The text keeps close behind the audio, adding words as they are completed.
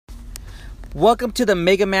Welcome to the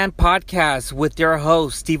Mega Man Podcast with your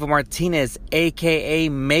host, Steve Martinez, a.k.a.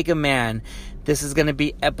 Mega Man. This is going to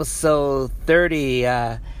be episode 30.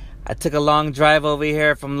 I took a long drive over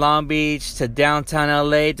here from Long Beach to downtown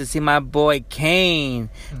L.A. to see my boy, Cain,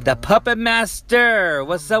 the Puppet Master.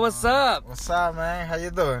 What's up, what's up? What's up, man? How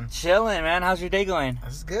you doing? Chilling, man. How's your day going?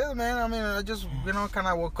 It's good, man. I mean, I just, kind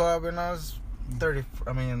of woke up, it's 30,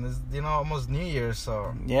 it's, almost New Year's,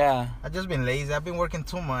 so. Yeah. I've just been lazy. I've been working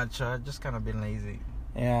too much. I've just kind of been lazy.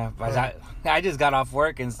 Yeah, but I just got off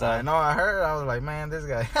work and stuff. I know, I heard. I was like, man, this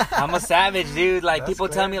guy. I'm a savage, dude. Like, That's people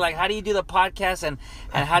crazy. tell me, like, how do you do the podcast and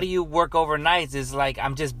how do you work overnights? It's like,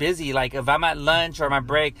 I'm just busy. Like, if I'm at lunch or my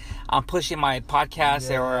break, I'm pushing my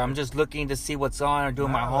podcast or I'm just looking to see what's on or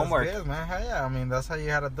doing my homework. That's good, man. Hell yeah. I mean, that's how you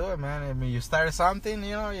had to do it, man. I mean, you started something,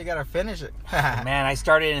 you got to finish it. Man, I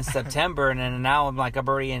started in September and then now I'm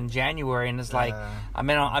already in January and it's like,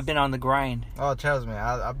 I've been on the grind. Oh, trust me.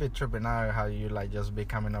 I've been tripping out how you, just be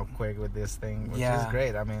coming up quick with this thing, which is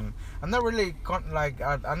great. I mean, I'm not really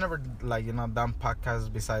I never done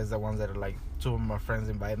podcasts besides the ones that are two of my friends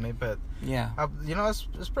invite me, but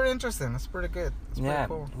it's pretty interesting. It's pretty good. It's pretty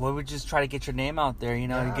cool. Well, we just try to get your name out there.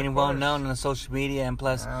 You're getting well known on the social media, and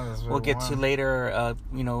plus we'll get to later.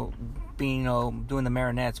 Doing the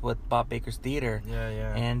marionettes with Bob Baker's theater.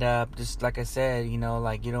 And just like I said, you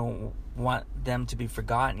don't want them to be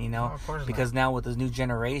forgotten, No, of course because not. now with this new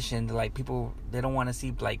generation, people, they don't want to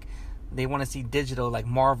see they want to see digital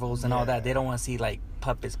Marvels and all that. They don't want to see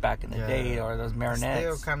puppets back in the day or those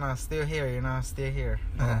marionettes. Still here, still here.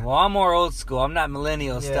 Well, I'm more old school. I'm not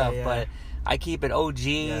millennial stuff, but I keep it OG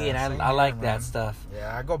and I like that stuff.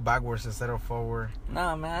 Yeah, I go backwards instead of forward.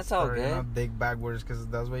 No, man, that's all good. Dig backwards because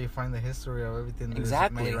that's where you find the history of everything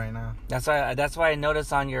that's made right now. That's why I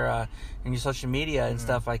noticed on your social media and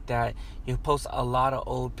stuff like that, you post a lot of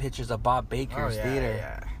old pictures of Bob Baker's theater.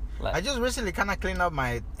 Yeah. I just recently kind of cleaned up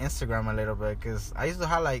my Instagram a little bit because I used to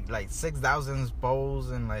have like 6,000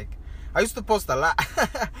 posts and I used to post a lot.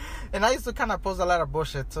 And I used to kind of post a lot of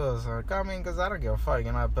bullshit too. So because I don't give a fuck,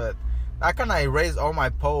 but I kind of erased all my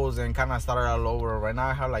posts and kind of started all over. Right now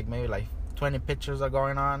I have maybe 20 pictures are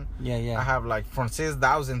going on. Yeah. I have from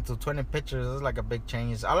 6,000 to 20 pictures. It's a big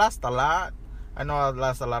change. I lost a lot. I know I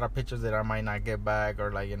lost a lot of pictures that I might not get back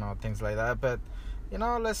or things like that. But I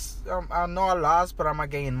know I lost, but I'm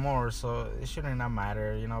not getting more, so it shouldn't not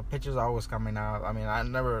matter. Pictures are always coming out. I mean, I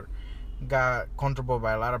never got comfortable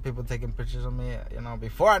by a lot of people taking pictures of me.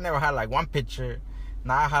 Before I never had one picture.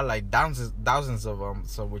 Now I have thousands of them,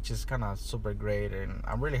 so which is kind of super great, and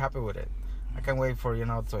I'm really happy with it. I can't wait for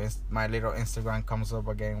my little Instagram comes up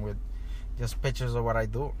again with just pictures of what I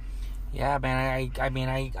do. Yeah, man.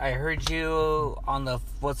 I heard you on the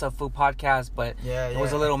What's Up Food podcast, but it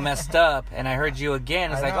was a little messed up. And I heard you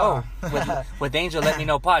again. It's with Angel, Let Me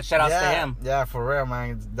Know Pod. Shout outs to him. Yeah, for real,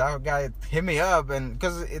 man. That guy hit me up, and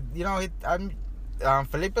because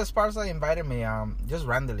Felipe Esparza invited me just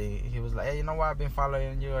randomly. He was like, "Hey, you know what? I've been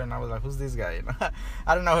following you," and I was like, "Who's this guy?"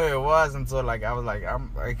 I don't know who it was until I was like,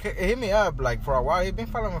 he hit me up for a while. He'd been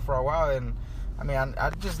following me for a while, and I mean, I'm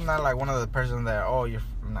just not one of the persons that you're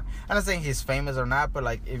not. I'm not saying he's famous or not,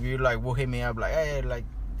 but if you will hit me up hey,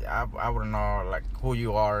 I wouldn't know who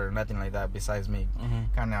you are or nothing like that besides me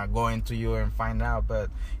kind of going to you and find out.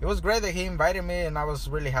 But it was great that he invited me, and I was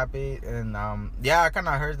really happy. And I kind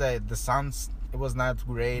of heard that the sounds it was not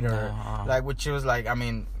great or which was I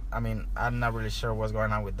mean I'm not really sure what's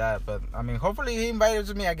going on with that, but I mean hopefully he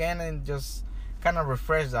invited me again and just kind of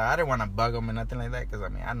refresh that. I didn't want to bug him or nothing like that because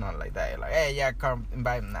I'm not like that. Hey, come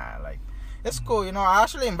invite him. Nah, it's cool. I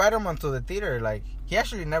actually invited him onto the theater. He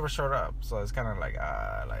actually never showed up, so it's kind of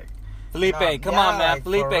Felipe, come on, man.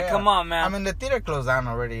 Felipe, come on, man. I mean, the theater closed down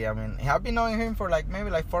already. I mean, I've been knowing him for maybe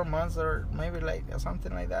 4 months or maybe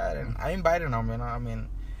something like that, and I invited him. I mean,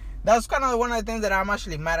 that's kind of one of the things that I'm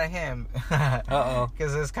actually mad at him.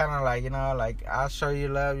 Because it's kind of I'll show you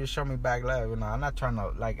love, you show me back love. I'm not trying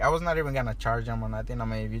to, I was not even going to charge him or nothing. I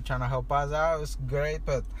mean, if you're trying to help us out, it's great.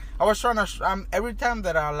 But I was trying to, every time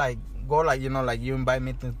that I go, you invite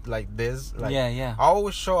me to this. I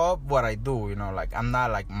always show up what I do, I'm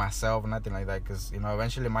not myself, nothing like that. Because,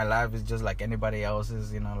 eventually my life is just like anybody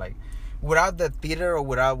else's, without the theater or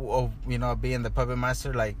without, being the puppet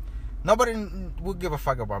master, nobody would give a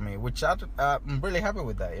fuck about me, which I'm really happy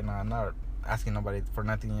with that. I'm not asking nobody for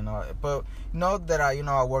nothing, But know that I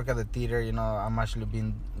work at the theater. I'm actually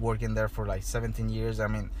been working there for 17 years. I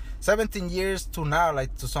mean, 17 years to now,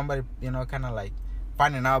 to somebody, kind of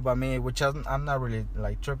finding out about me, which I'm not really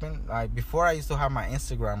like tripping. Like before, I used to have my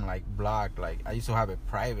Instagram like blocked. Like I used to have it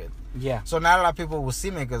private. Yeah. So not a lot of people will see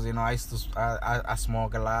me because I used to I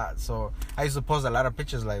smoke a lot. So I used to post a lot of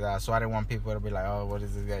pictures like that. So I didn't want people to be like, oh, what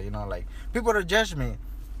is this guy? Like people to judge me.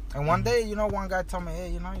 And one day, one guy told me, hey,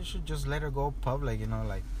 you should just let it go public.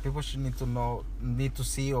 Like people should need to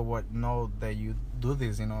see or know that you do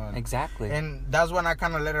this. Exactly. And that's when I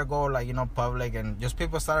kind of let it go, like public, and just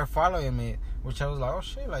people started following me, which I was like, oh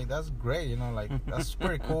shit, like that's great. Like that's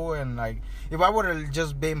pretty cool. And like if I would have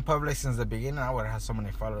just been public since the beginning, I would have had so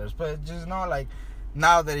many followers. But just like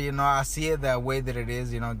now that I see it the way that it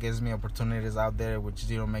is, it gives me opportunities out there, which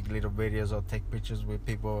make little videos or take pictures with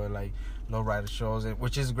people like lowrider shows,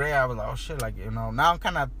 which is great. I was like, oh shit, like now I'm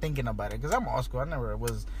kind of thinking about it because I'm old school. I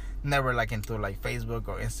never like into like Facebook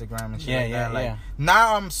or Instagram and shit that. Like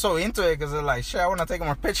now I'm so into it because it's like shit, I want to take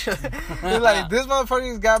more pictures. It's like this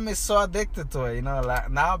motherfucker's got me so addicted to it. Like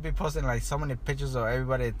now I'll be posting like so many pictures of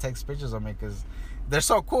everybody that takes pictures of me because they're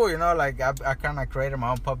so cool. Like I kind of created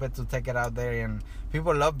my own puppet to take it out there, and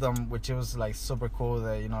people love them, which it was like super cool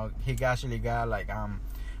that he actually got like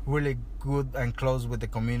really good and close with the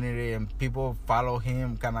community, and people follow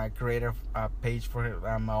him. Kind of create a page for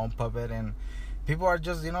my own puppet, and people are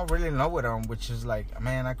just really in love with him, which is like,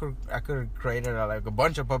 man, I could have created like a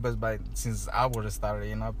bunch of puppets since I would have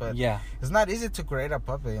started, but yeah, it's not easy to create a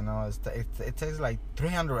puppet. It takes like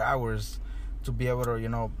 300 hours to be able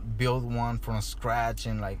to build one from scratch,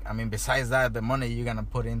 and like besides that, the money you're gonna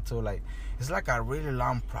put into like it's like a really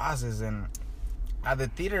long process. And at the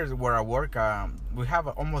theaters where I work, we have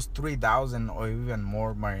almost 3,000 or even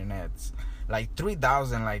more marionettes. Like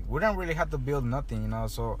 3,000, like we don't really have to build nothing,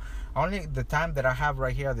 So only the time that I have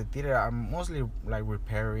right here at the theater, I'm mostly like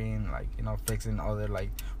repairing, like fixing other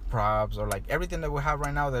like props, or like everything that we have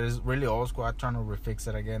right now that is really old school. I'm trying to refix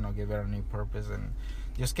it again or give it a new purpose and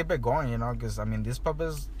just keep it going, because these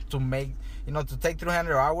puppets to make, to take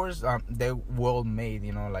 300 hours, they're well made,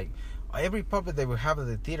 like every puppet that we have at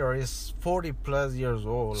the theater is 40 plus years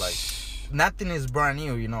old. Like nothing is brand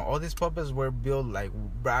new. All these puppets were built like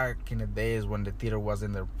back in the days when the theater was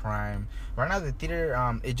in their prime. Right now the theater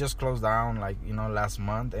it just closed down like last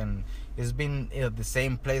month, and it's been at the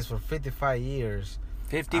same place for 55 years.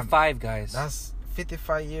 55 guys. That's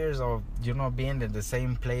 55 years of being in the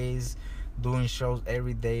same place, doing shows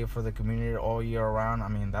every day for the community all year round.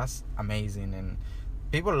 That's amazing, and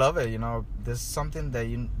people love it. There's something that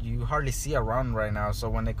you hardly see around right now. So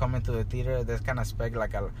when they come into the theater, they kind of expect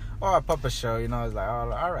like a puppet show. It's like,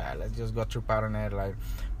 oh, all right, let's just go trip out on it. Like,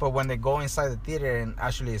 but when they go inside the theater and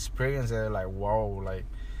actually experience it, they're like, whoa, like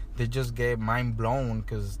they just get mind blown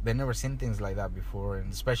because they never seen things like that before.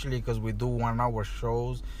 And especially because we do 1 hour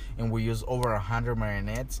shows and we use over 100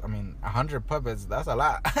 marionettes. 100 puppets, that's a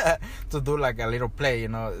lot to do like a little play.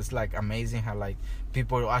 It's like amazing how like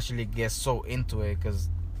people actually get so into it because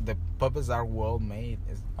the puppets are well made.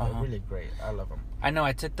 They're really great. I love them. I know.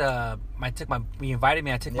 You invited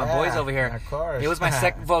me. I took my boys over here. Of course. It was my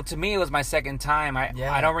second. Well, to me, it was my second time.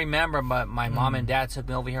 I don't remember, but my mom and dad took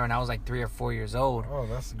me over here when I was like 3 or 4 years old. Oh,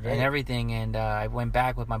 that's great. And everything, and I went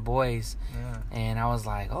back with my boys, and I was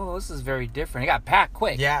like, oh, this is very different. It got packed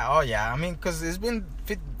quick. Yeah. Oh, yeah. Because it's been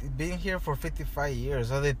here for 55 years.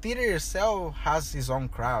 So the theater itself has its own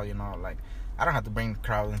crowd. Like. I don't have to bring the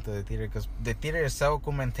crowd into the theater because the theater itself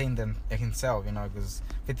could maintain himself, because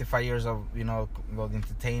 55 years of, of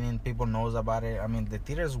entertaining, people knows about it. The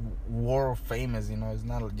theater is world famous, it's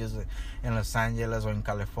not just in Los Angeles or in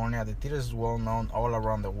California. The theater is well known all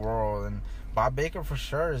around the world. And Bob Baker for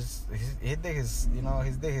sure, he did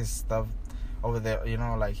his stuff over there,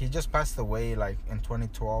 like he just passed away like in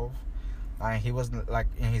 2012. And he was like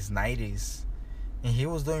in his 90s. And he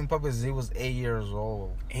was doing puppets. He was 8 years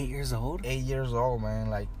old. 8 years old? 8 years old,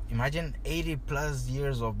 man. Like, imagine 80 plus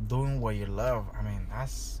years of doing what you love.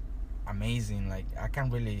 That's amazing. Like, I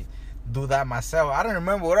can't really do that myself. I don't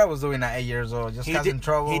remember what I was doing at 8 years old. Just got in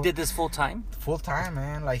trouble. He did this full time? Full time,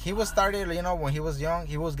 man. Like, he was started, when he was young,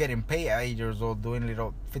 he was getting paid at 8 years old, doing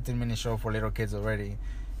little 15-minute show for little kids already.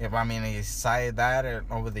 He decided that,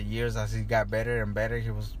 and over the years, as he got better and better, he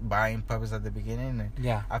was buying puppets at the beginning.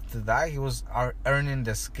 And after that, he was earning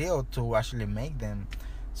the skill to actually make them.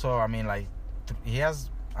 So, he has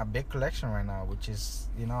a big collection right now, which is,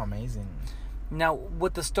 amazing. Now,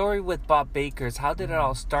 with the story with Bob Baker's, how did it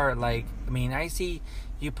all start? Like, I see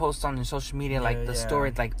you post on your social media, like, the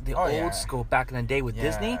story, like, the old school back in the day with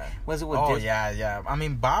Disney. Was it with Disney? Oh, yeah.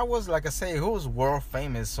 Bob was, like I say, he was world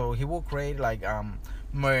famous. So, he will create, like,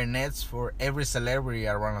 marionettes for every celebrity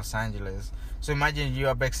around Los Angeles. So imagine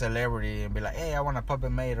you're a big celebrity and be like, hey, I want a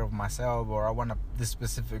puppet made of myself, or I want this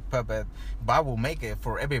specific puppet. Bob will make it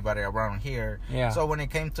for everybody around here. Yeah. So when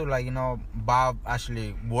it came to, like, you know, Bob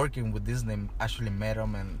actually working with Disney, actually met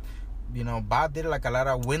him. And, you know, Bob did like a lot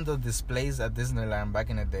of window displays at Disneyland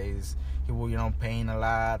back in the days. He would, you know, paint a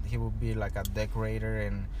lot. He would be like a decorator,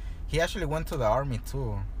 and he actually went to the army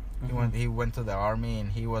too. He went to the army,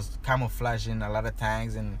 and he was camouflaging a lot of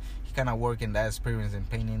tanks, and he kind of worked in that experience in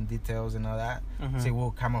painting details and all that. So he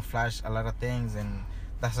will camouflage a lot of things, and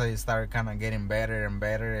that's how he started kind of getting better and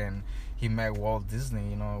better. And he met Walt Disney,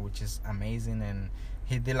 you know, which is amazing. And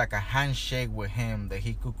he did like a handshake with him that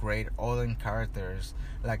he could create all the characters,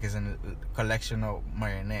 like it's a collection of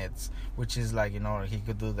marionettes, which is like, you know, he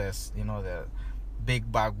could do this, you know, the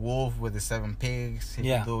big bad wolf with the 7 pigs. He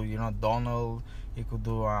could do, you know, Donald. He could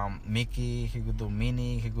do Mickey. He could do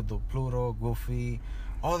Minnie. He could do Pluto, Goofy,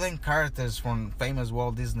 all them characters from famous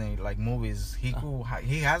Walt Disney like movies.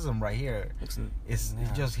 He has them right here. It's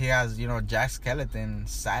just, he has, you know, Jack Skellington,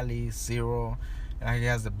 Sally, Zero, and he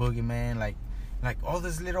has the Boogeyman, like all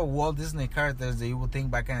these little Walt Disney characters that you would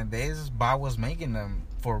think back in the days Bob was making them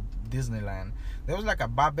for Disneyland. There was like a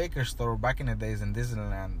Bob Baker store back in the days in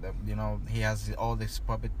Disneyland that, you know, he has all these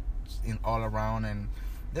puppets in all around, and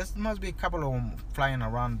there must be a couple of them flying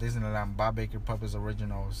around Disneyland, Bob Baker Puppets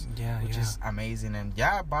originals, which is amazing. And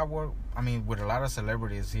Bob worked, I mean, with a lot of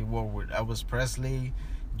celebrities. He worked with Elvis Presley,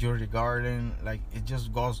 Judy Garland. Like, it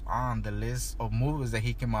just goes on, the list of movies that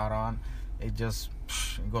he came out on. It just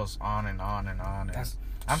goes on and on and on. And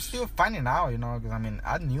I'm still finding out, you know, because I mean,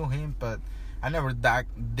 I knew him, but I never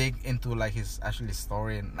dig into like his actually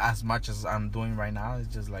story, and as much as I'm doing right now.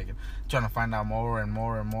 It's just like trying to find out more and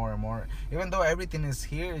more and more and more. Even though everything is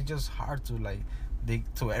here, it's just hard to like dig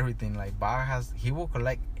to everything. Like Bob he will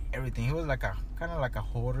collect everything. He was like a kind of like a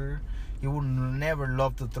hoarder. He would never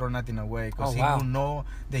love to throw nothing away, because he will know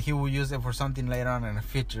that he will use it for something later on in the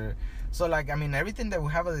future. So like, I mean, everything that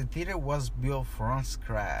we have at the theater was built from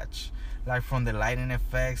scratch. Like from the lighting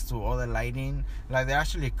effects to all the lighting. Like they're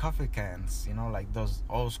actually coffee cans, you know, like those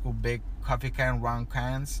old school big coffee can round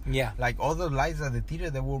cans. Yeah. Like all the lights at the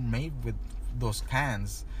theater, they were made with those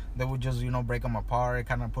cans. They would just, you know, break them apart,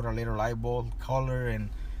 kind of put a little light bulb color,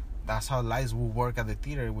 and that's how lights will work at the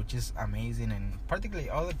theater, which is amazing. And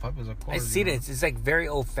particularly all the puppets, of course. I see it. It's like very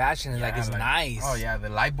old fashioned. Like it's like, nice. Oh yeah, the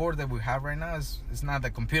light board that we have right now it's not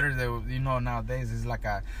the computer that, you know, nowadays. It's like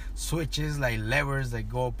a switches, like levers that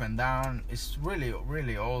go up and down. It's really,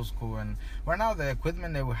 really old school. And right now the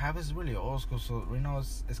equipment that we have is really old school. So, you know,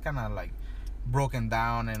 it's kind of like broken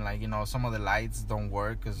down, and like, you know, some of the lights don't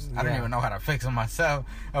work because I don't even know how to fix them myself.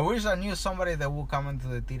 I wish I knew somebody that would come into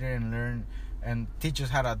the theater and learn and teach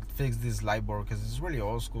us how to fix this light board, because it's really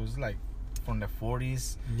old school. It's like from the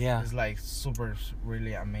 40s. Yeah. It's like super,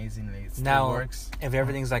 really amazingly. It still works. If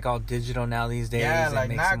everything's like all digital now these days. Yeah,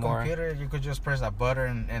 like now computer, you could just press a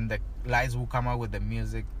button and the lights will come out with the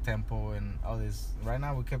music tempo and all this. Right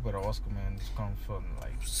now we keep it old school, man. It's kind of fun.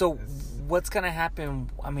 Like, so what's going to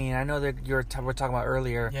happen? I mean, I know that we're talking about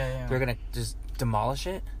earlier. Yeah. They're going to just demolish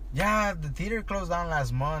it? Yeah, the theater closed down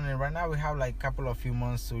last month, and right now we have like a few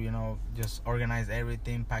months to, you know, just organize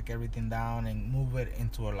everything, pack everything down, and move it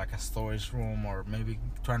into like a storage room, or maybe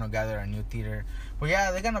trying to gather a new theater. But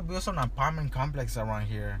yeah, they're gonna build some apartment complex around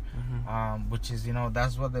here, which is, you know,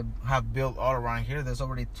 that's what they have built all around here. There's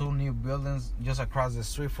already 2 new buildings just across the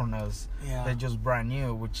street from us. Yeah, they're just brand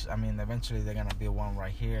new. Which, I mean, eventually they're gonna build one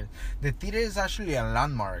right here. The theater is actually a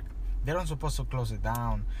landmark. They're not supposed to close it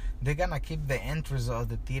down. They're gonna keep the entrance of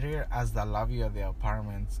the theater as the lobby of the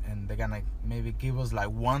apartments, and they're gonna maybe give us like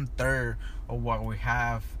 1/3 of what we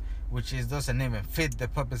have, which doesn't even fit the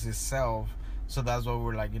purpose itself. So that's why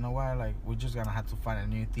we're like, you know what, like we're just gonna have to find a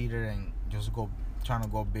new theater and just trying to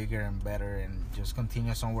go bigger and better, and just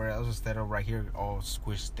continue somewhere else instead of right here all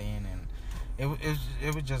squished in. And it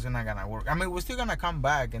was just not gonna work. I mean, we're still gonna come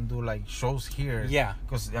back and do like shows here. Yeah.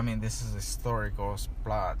 Because, I mean, this is a historical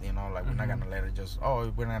plot, you know. Like, we're not gonna let it just,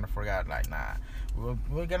 we're not gonna forget. Like, nah.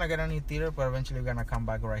 We're gonna get a new theater, but eventually we're gonna come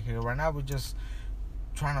back right here. Right now, we're just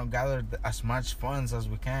trying to gather as much funds as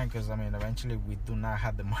we can, because, I mean, eventually we do not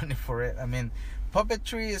have the money for it. I mean,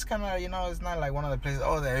 puppetry is kind of, you know, it's not like one of the places,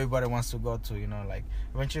 that everybody wants to go to, you know. Like,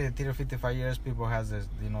 eventually the theater 55 years, people has this,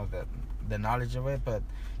 you know, the knowledge of it, but,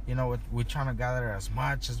 you know, we're trying to gather as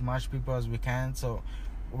much people as we can. So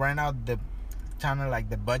right now the kind of like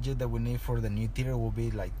the budget that we need for the new theater will be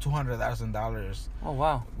like $200,000. Oh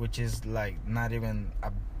wow. Which is like not even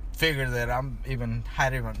a figure that I'm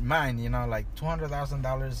had in mind, you know. Like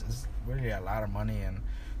 $200,000 is really a lot of money, and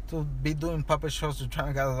to be doing puppet shows, to try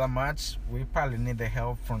to gather that much, we probably need the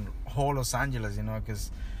help from whole Los Angeles, you know,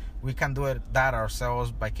 because we can do that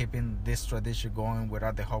ourselves by keeping this tradition going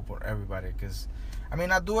without the help of everybody. Because I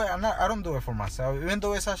mean, I don't do it for myself, even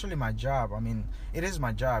though it's actually my job. I mean, it is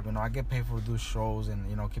my job. I get paid for do shows and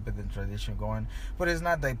keeping the tradition going. But it's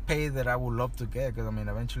not the pay that I would love to get. Because I mean,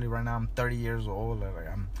 eventually, right now I'm 30 years old. Like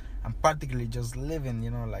I'm practically just living.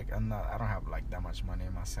 Like I don't have like that much money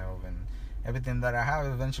myself, and everything that I have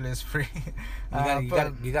eventually is free.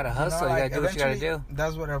 You gotta hustle. You gotta do what you gotta do.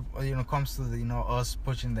 That's what comes to the us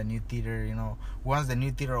pushing the new theater. Once the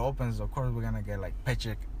new theater opens, of course we're gonna get like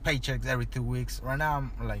paychecks every 2 weeks. Right now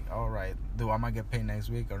I'm like, all right, I might get paid next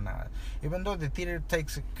week or not? Even though the theater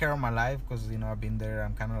takes care of my life, because I've been there.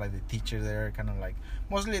 I'm kind of like the teacher there, kind of like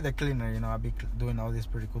mostly the cleaner. I'll be doing all these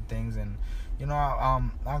pretty cool things, and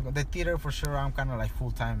the theater for sure. I'm kind of like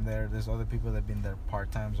full time there. There's other people that've been there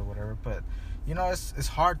part times or whatever, but it's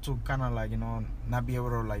hard to kind of like not be able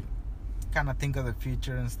to like kind of think of the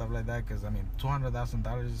future and stuff like that, because I mean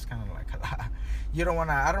 $200,000 is kind of like a lot. You don't want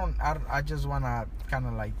to I just want to kind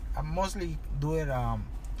of like I mostly do it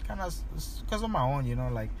kind of because of my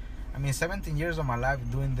own, like I mean 17 years of my life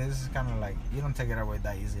doing this is kind of like you don't take it away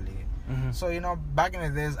that easily. Mm-hmm. So back in the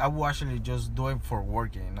days I would actually just do it for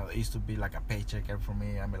working. It used to be like a paycheck for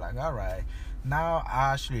me. I'd be like, all right. Now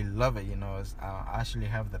I actually love it. I actually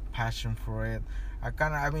have the passion for it.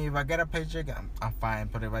 I mean, if I get a paycheck, I'm fine.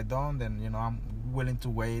 But if I don't, then I'm willing to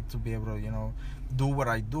wait to be able to do what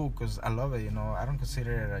I do, because I love it. I don't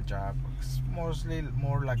consider it a job. It's mostly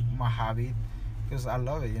more like my hobby, because I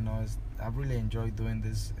love it. I really enjoy doing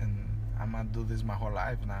this, and I'm gonna do this my whole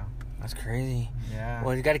life now. That's crazy. Yeah.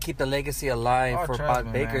 Well, you got to keep the legacy alive for Boss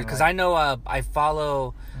Bakers, because like, I know I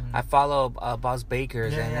follow Boss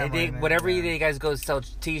Bakers, and they whatever you guys go sell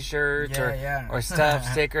T-shirts or stuff,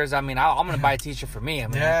 stickers. I mean, I'm gonna buy a T-shirt for me. I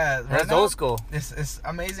mean, that's old school. It's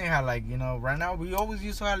amazing how like right now we always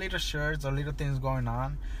used to have little shirts or little things going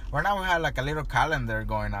on. Right now we have like a little calendar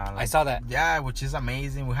going on. Like, I saw that. Yeah, which is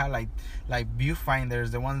amazing. We have like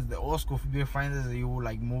viewfinders, the old school viewfinders that you will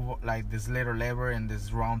like move like this little lever and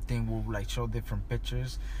this round thing will like show different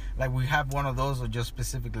pictures. Like we have one of those just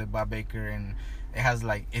specifically Bob Baker, and it has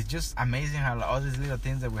like it's just amazing how like, all these little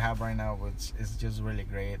things that we have right now, which is just really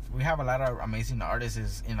great. We have a lot of amazing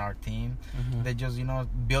artists in our team. Mm-hmm. They just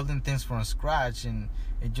building things from scratch, and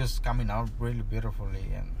it just coming out really beautifully,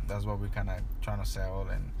 and that's what we're kind of trying to sell.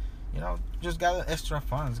 And just gather extra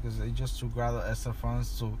funds, because it's just to gather extra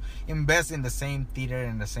funds to invest in the same theater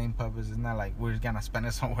and the same puppets. It's not like we're gonna spend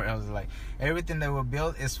it somewhere else. Like everything that we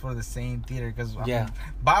build is for the same theater. Because I mean,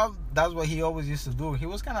 Bob, that's what he always used to do. He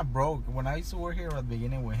was kind of broke when I used to work here at the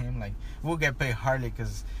beginning with him. Like we'll get paid hardly,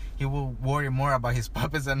 because he will worry more about his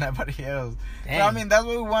puppets than everybody else. Dang. So I mean, that's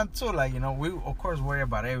what we want too. Like we of course worry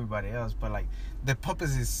about everybody else, but like the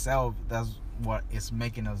puppets itself, that's what is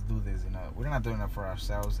making us do this. We're not doing it for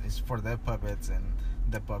ourselves. It's for the puppets and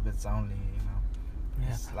the puppets only.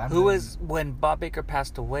 Yeah. Who was, when Bob Baker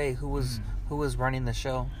passed away, who was running the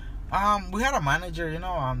show? We had a manager,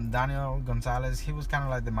 Daniel Gonzalez. He was kind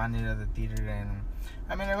of like the manager of the theater, and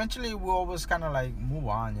I mean, eventually we always kind of like move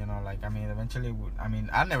on, like I mean, eventually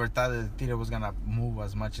I never thought that the theater was gonna move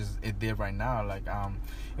as much as it did right now. Like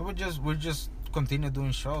we just continue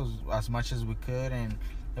doing shows as much as we could, and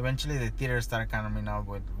eventually the theater started coming out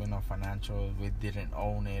with financial. We didn't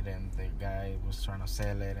own it, and the guy was trying to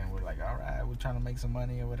sell it, and we're like, all right, we're trying to make some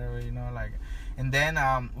money or whatever, like. And then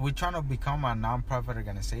we're trying to become a non-profit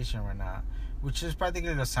organization right now, which is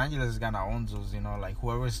practically Los Angeles is gonna own us. Like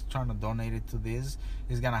whoever's trying to donate it to this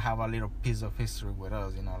is gonna have a little piece of history with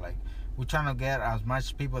us. Like we're trying to get as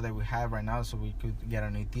much people that we have right now so we could get a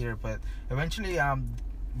new theater. But eventually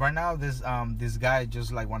right now this guy,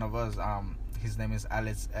 just like one of us, his name is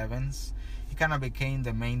Alex Evans. He kind of became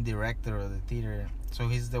the main director of the theater, so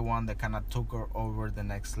he's the one that kind of took her over the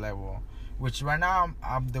next level. Which right now,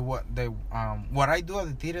 what I do at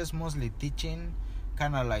the theater is mostly teaching,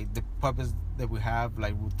 kind of like the puppets that we have,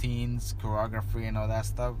 like routines, choreography, and all that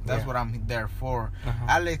stuff. That's what I'm there for. Uh-huh.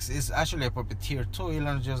 Alex is actually a puppeteer too. He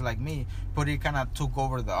learns just like me, but he kind of took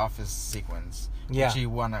over the office sequence. Yeah, which he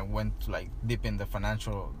went to like deep in the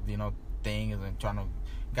financial, thing, and trying to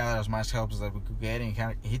gather as much help as that we could get,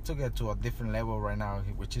 and he took it to a different level right now,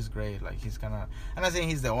 which is great. Like he's kind of, I'm not saying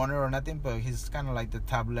he's the owner or nothing, but he's kind of like the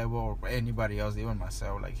top level of anybody else, even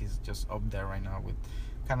myself. Like he's just up there right now with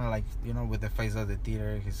kind of like with the face of the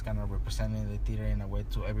theater. He's kind of representing the theater in a way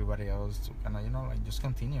to everybody else to kind of like just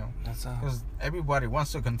continue. That's because everybody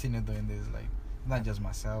wants to continue doing this. Like not just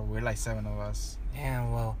myself. We're like 7 of us. Yeah,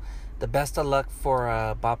 well, the best of luck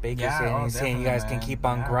for Bob Baker, and saying you guys can keep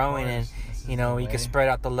on growing, You know, you can spread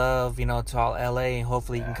out the love, you know, to all LA, and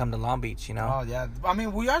hopefully you can come to Long Beach, you know. Oh yeah, I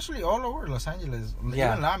mean, we actually all over Los Angeles,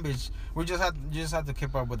 even Long Beach. We just have to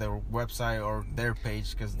keep up with their website or their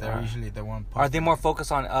page because they're usually the one. Are they more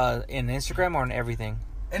focused on in Instagram or on everything?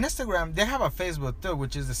 In Instagram, they have a Facebook too,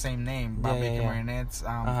 which is the same name, Barbecue Marionettes.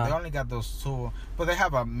 They only got those two, but they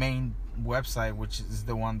have a main website, which is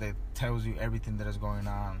the one that tells you everything that is going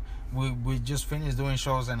on. We just finished doing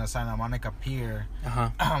shows in the Santa Monica Pier.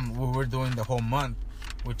 We were doing the whole month,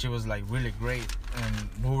 which it was like really great, and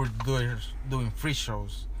we were doing free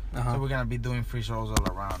shows. So we're gonna be doing free shows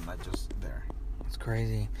all around, not just there. It's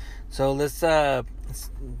crazy. So let's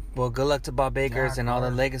well, good luck to Bob Bakers and all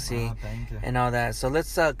the legacy and all that. So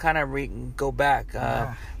let's kind of go back.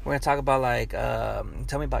 We're gonna talk about like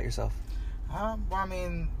tell me about yourself. Well, I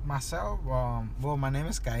mean, myself, well, my name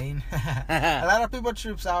is Cain. A lot of people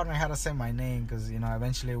trips out on how to say my name because, you know,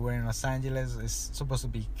 eventually we're in Los Angeles. It's supposed to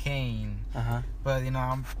be Cain. But, you know,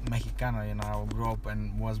 I'm Mexicano, you know. I grew up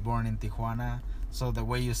and was born in Tijuana. So the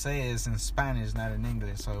way you say it is in Spanish, not in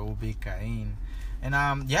English. So it will be Cain. And,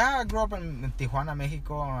 I grew up in Tijuana,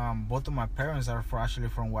 Mexico. Both of my parents are actually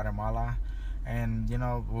from Guatemala. And, you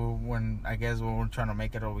know, when we were trying to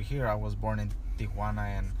make it over here, I was born in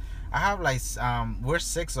Tijuana. And I have like, we're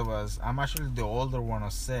 6 of us. I'm actually the older one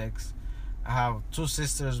of 6. I have 2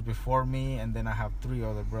 sisters before me, and then I have 3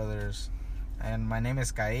 other brothers. And my name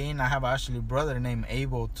is Cain. I have actually a brother named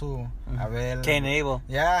Abel too. Abel. Cain and Abel.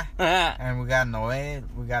 Yeah. And we got Noé,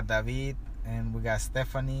 we got David, and we got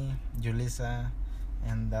Stephanie, Julissa,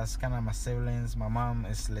 and that's kind of my siblings. My mom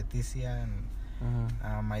is Leticia, and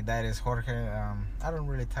my dad is Jorge. I don't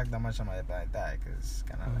really talk that much on my dad because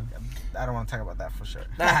kind of like I don't want to talk about that for sure.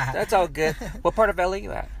 That's all good. What part of LA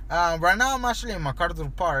you at? Right now I'm actually in MacArthur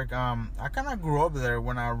Park. I kind of grew up there.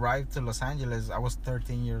 When I arrived to Los Angeles, I was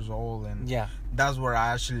 13 years old, and that's where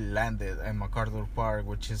I actually landed in MacArthur Park,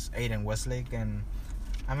 which is 8 in Westlake. And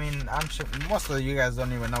I mean, I'm sure most of you guys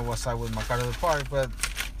don't even know what's up with MacArthur Park, but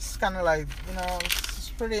it's kind of like, you know, it's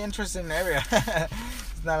a pretty interesting area.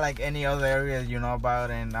 It's not like any other area you know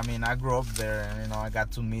about. And I mean, I grew up there, and you know, I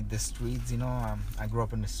got to meet the streets. You know, I grew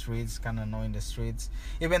up in the streets, kind of knowing the streets.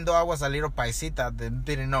 Even though I was a little paisita that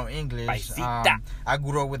didn't know English, I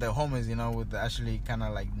grew up with the homies. You know, with actually kind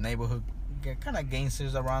of like neighborhood kind of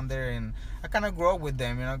gangsters around there, and I kind of grew up with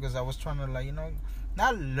them. You know, because I was trying to like, you know,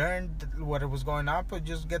 not learn what was going on, but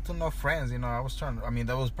just get to know friends. You know, I was trying to, I mean,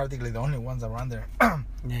 that was practically the only ones around there.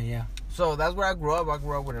 So that's where I grew up. I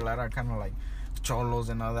grew up with a lot of kind of like cholos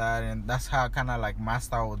and all that, and that's how kind of like my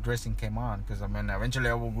style of dressing came on, because I mean, eventually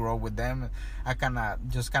I will grow up with them. I kind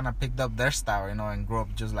of picked up their style, you know, and grew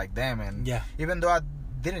up just like them. And even though I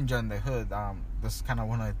didn't join the hood, that's kind of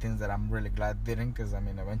one of the things that I'm really glad I didn't, because I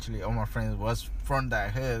mean, eventually all my friends was from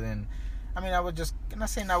that hood. And I mean, I was just not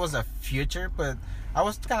saying I was a future, but I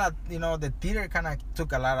was kind of, you know, the theater kind of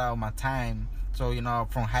took a lot of my time. So, you know,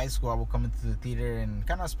 from high school I would come into the theater and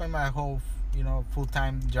kind of spend my whole, you know,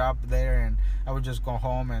 full-time job there, and I would just go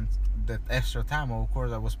home, and the extra time, of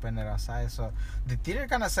course, I would spend it outside. So the theater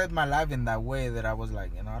kind of saved my life in that way, that I was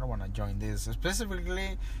like, you know, I don't want to join this,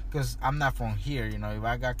 specifically because I'm not from here. You know, if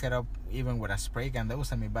I got caught up even with a spray can, they would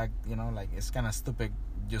send me back. You know, like, it's kind of stupid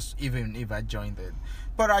just even if I joined it.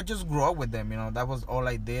 But I just grew up with them, you know, that was all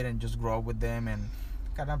I did, and just grow up with them and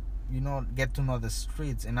kind of, you know, get to know the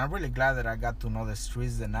streets. And I'm really glad that I got to know the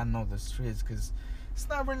streets and not know the streets, because it's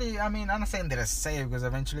not really, I mean, I'm not saying that it's safe, because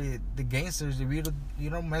eventually the gangsters, if you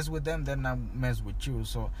don't mess with them, they're not mess with you.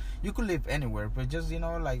 So you could live anywhere, but just, you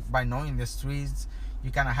know, like, by knowing the streets, you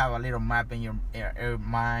kind of have a little map in your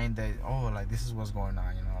mind that, oh, like, this is what's going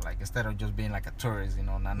on, you know, like, instead of just being like a tourist, you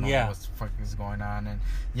know, not knowing what the fuck is going on. And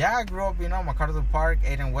I grew up, you know, MacArthur Park,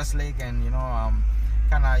 8 in Westlake, and, you know,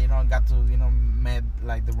 kind of, you know, got to, you know, met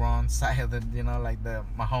like the wrong side of the, you know, like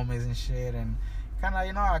my homies and shit. And kind of,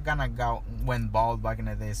 you know, I kind of went bald back in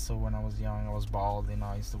the day. So when I was young, I was bald. You know,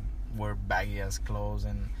 I used to wear baggy ass clothes,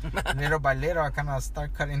 and little by little I kind of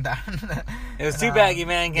start cutting down. It was too baggy,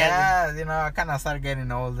 man. Yeah, you know, I kind of started getting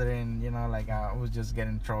older, and, you know, like, I was just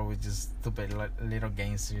getting in trouble with just stupid little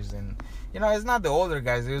gangsters. And, you know, it's not the older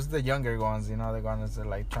guys, it was the younger ones, you know, the ones that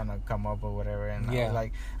like trying to come up or whatever. And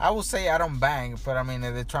I would say I don't bang, but I mean,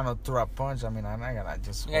 if they're trying to throw a punch, I mean, I'm not gonna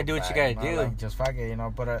just do what you gotta do, like, just fuck it, you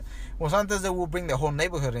know. But well, sometimes they will bring the whole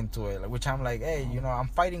neighborhood into it, like, which I'm like, hey, you know, I'm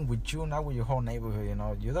fighting with you, not with your whole neighborhood. You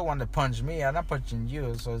know, you're the one that punched me, I'm not punching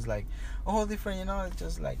you. So it's like a whole different, you know, it's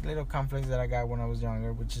just like little conflicts that I got when I was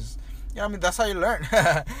younger, which is, I mean, that's how you learn.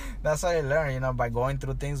 That's how you learn, you know, by going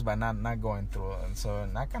through things, by not going through. And so,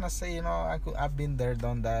 and I kind of say, you know, I've been there,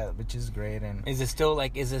 done that, which is great. And is it still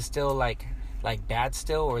like like bad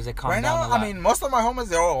still, or is it calmed right down now? a lot? I mean, most of my homies,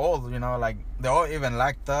 they're all old. You know, like they're all even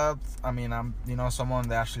locked up. I mean, I'm someone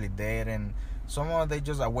they actually date, and someone they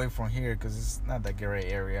just away from here because it's not that great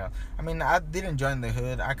area. I mean, I didn't join the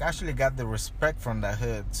hood. I actually got the respect from the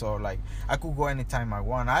hood, so like I could go anytime I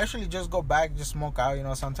want. I actually just go back, just smoke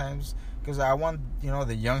out, sometimes. Because I want,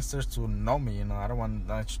 the youngsters to know me, I don't want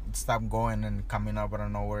to stop going and coming up out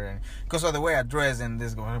of nowhere. Because of the way I dress and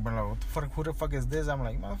this, like, who the fuck is this? I'm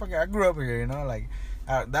like, motherfucker, I grew up here, like,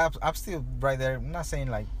 I'm still right there. I'm not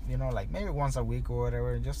saying, like, like maybe once a week or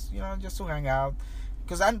whatever, just to hang out.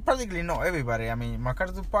 Because I practically know everybody. I mean,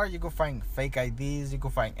 MacArthur Park, you can find fake IDs, you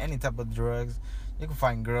can find any type of drugs, you can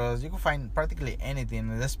find girls, you can find practically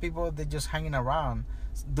anything. There's people that just hanging around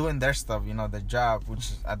doing their stuff, their job, which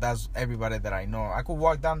that's everybody that I know. I could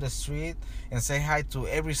walk down the street and say hi to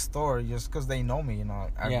every store just because they know me.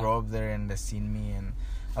 I grew up there and they seen me, and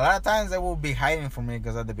a lot of times they will be hiding from me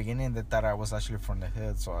because at the beginning they thought I was actually from the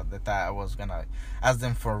hood, so they thought I was gonna ask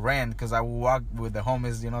them for rent because I would walk with the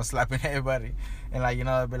homies, slapping everybody, and like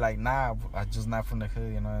they'd be like, nah, I'm just not from the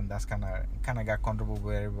hood, and that's kind of got comfortable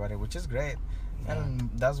with everybody, which is great. And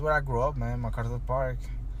that's where I grew up, man. MacArthur Park.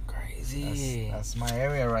 Crazy. That's my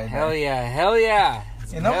area right Hell there. Hell yeah.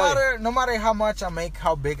 And no matter how much I make,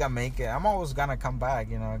 how big I make it, I'm always gonna come back,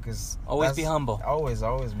 because always be humble. Always,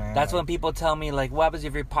 man. That's when people tell me, like, what happens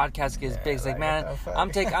if your podcast gets big? It's like, man,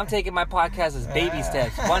 I'm taking my podcast as baby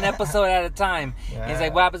steps, one episode at a time. Yeah. And it's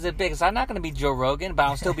like, what happens if big? So I'm not gonna be Joe Rogan, but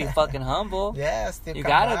I'll still be fucking humble. Yeah, still you come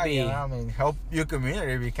gotta back, be. I mean, help your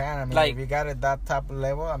community if you can. I mean, like, if you got it that type of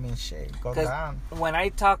level, I mean, shit, go down.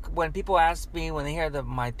 When people ask me, when they hear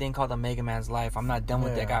my thing called the Mega Man's Life, I'm not done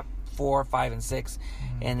with it. I got 4, 5, and 6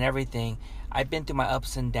 and everything. I've been through my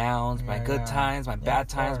ups and downs, my good times, my bad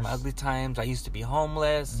times, my ugly times. I used to be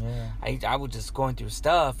homeless. I was just going through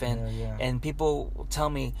stuff, and people tell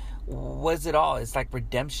me, what is it all? It's like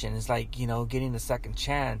redemption. It's like, getting a second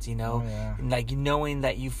chance, and like knowing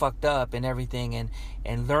that you fucked up and everything,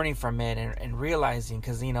 and learning from it, and realizing,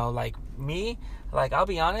 because like me, like, I'll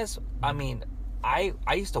be honest, I mean, I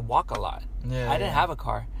used to walk a lot. I didn't have a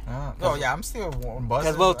car. I'm still on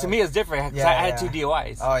buses. Because, to me, it's different. Because I had 2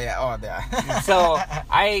 DUIs. So,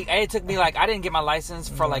 it took me, I didn't get my license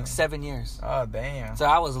for, 7 years. Oh, damn. So,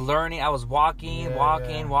 I was learning. I was walking.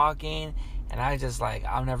 And I just,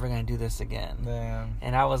 I'm never going to do this again. Damn.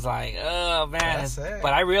 And I was like, oh, man.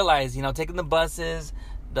 But I realized, taking the buses,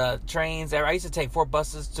 the trains. I used to take 4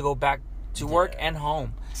 buses to go back to work and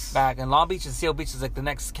home. Back in Long Beach and Seal Beach is the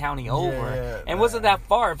next county over, and it wasn't that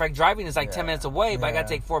far. In fact, driving is 10 minutes away, but I gotta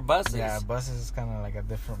take 4 buses. Yeah, buses is kind of a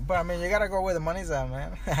different. But I mean, you gotta go where the money's at,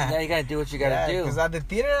 man. You gotta do what you gotta do. Because at the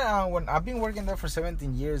theater, when I've been working there for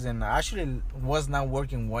 17 years, and I actually was not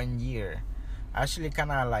working 1 year. I actually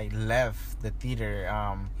kind of left the theater,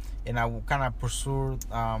 and I kind of pursued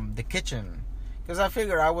the kitchen, because I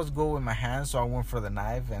figured I was good with my hands, so I went for the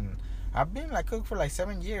knife. And I've been cook for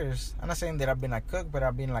 7 years. I'm not saying that I've been a cook, but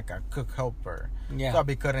I've been a cook helper. Yeah. So I'll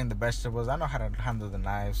be cutting the vegetables. I know how to handle the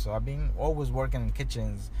knives. So I've been always working in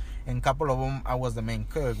kitchens. In a couple of them, I was the main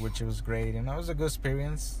cook, which was great. And it was a good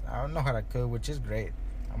experience. I know how to cook, which is great.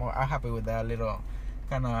 I'm happy with that little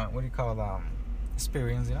kind of,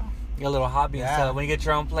 experience, Your little hobby. Yeah. So when you get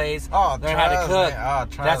your own place, learn how to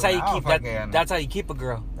cook. That's how you keep that's how you keep a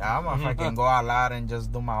girl. I'm gonna fucking go out loud and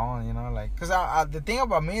just do my own, because the thing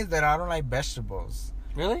about me is that I don't like vegetables.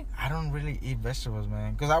 Really? I don't really eat vegetables,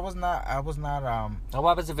 man. Because I was not. What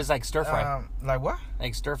happens if it's stir fry? Like what?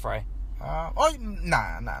 Like stir fry.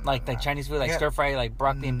 Nah. Like Chinese food,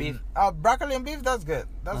 broccoli and beef. Broccoli and beef, that's good.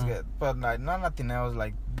 That's good. But nothing else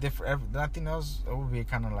different. Nothing else would be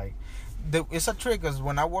kind of it's a trick, because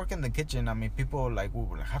when I work in the kitchen, I mean, people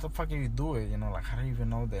how the fuck do you do it? How do you even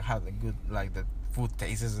know how the good the food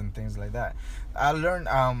tastes and things like that? I learned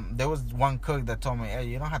there was one cook that told me, hey,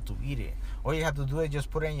 you don't have to eat it. All you have to do is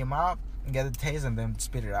just put it in your mouth, get the taste, and then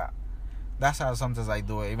spit it out. That's how sometimes I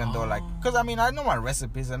do it, even though because I mean, I know my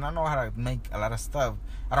recipes and I know how to make a lot of stuff.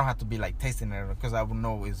 I don't have to be tasting it, because I would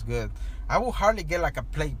know it's good. I will hardly get a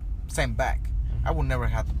plate sent back. I would never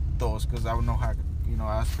have those, because I would know how.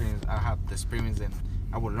 I have the experience, and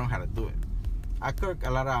I would learn how to do it. I cook a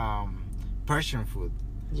lot of Persian food.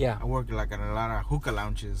 Yeah. I work at a lot of hookah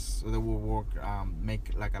lounges. So they will work,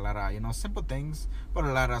 make a lot of, simple things, but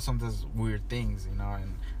a lot of sometimes weird things, and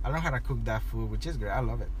I learn how to cook that food, which is great. I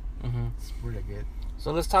love it. Mm-hmm. It's really good.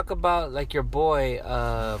 So let's talk about your boy,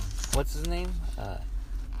 what's his name?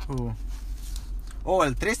 Who? Oh,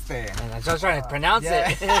 El Triste. And I was trying to pronounce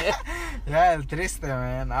it. Yeah, El Triste,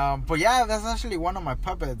 man. But yeah, that's actually one of my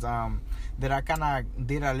puppets. that I kind of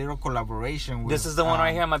did a little collaboration with. This is the one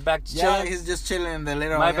right here on my back chilling? Yeah, he's just chilling in the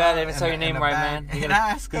little... My bad, I didn't say your name right, man.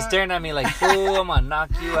 He's staring at me like, fool, I'm gonna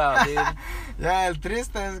knock you out, dude. Yeah, El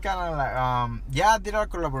Triste is kind of like... yeah, I did a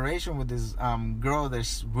collaboration with this girl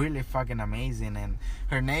that's really fucking amazing. And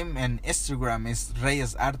her name and Instagram is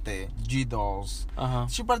Reyes Arte, G-Dolls.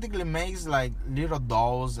 She particularly makes like little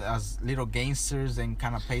dolls as little gangsters and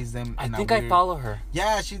kind of pays them. I think I follow her.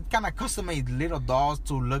 Yeah, she kind of custom-made little dolls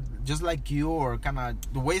to look just like you, or kind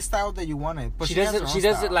of the way style that you want it. But she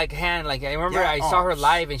does it like hand. Like I remember I saw her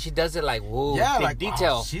live and she does it like whoa, big like,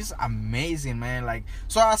 detail. She's amazing, man. Like,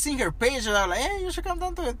 so I seen her page and I was like, hey, you should come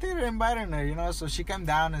down to the theater, inviting her, you know. So she came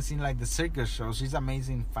down and seen like the circus show. She's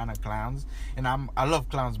amazing fan of clowns, and I love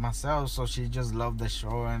clowns myself. So she just loved the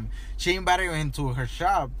show, and she invited me into her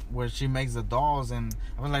shop where she makes the dolls. And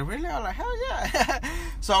I was like, really? I was like, hell yeah.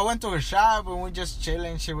 So I went to her shop and we just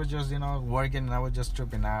chilling. She was just, you know, working, and I was just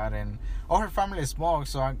tripping out. And all her family smoked,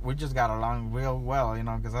 so we just got along real well, you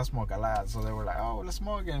know, because I smoke a lot. So they were like, oh, let's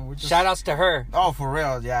smoke. And we just... Shout outs to her. Oh, for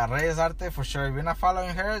real. Yeah, Reyes Arte, for sure. If you're not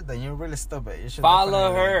following her, then you're really stupid. You should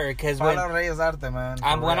follow her. Because follow Reyes Arte, man.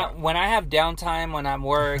 When I have downtime, when I'm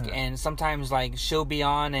work, and sometimes like she'll be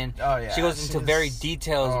on, and she goes into very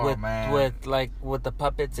details with the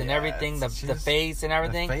puppets and everything, the face and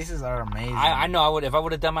everything. The faces are amazing. I know if I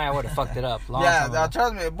would have done mine, I would have fucked it up.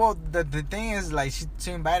 Trust me. But the thing is, like,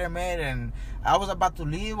 she invited me, and I was about to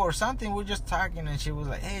leave or something. We were just talking, and she was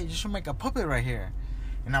like, hey, you should make a puppet right here.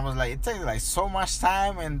 And I was like, it takes like so much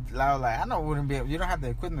time, and I was like, I know you don't have the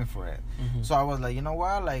equipment for it. So I was like, you know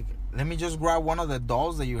what, like, let me just grab one of the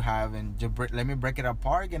dolls that you have and just let me break it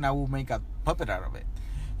apart, and I will make a puppet out of it.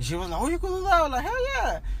 And she was like, oh, you could do that? I was like, hell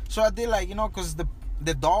yeah. So I did, like, you know, because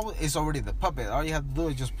the doll is already the puppet. All you have to do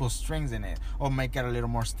is just put strings in it or make it a little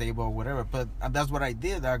more stable or whatever. But that's what I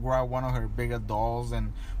did. I grabbed one of her bigger dolls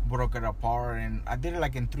and broke it apart, and I did it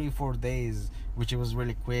like in 3-4 days, which it was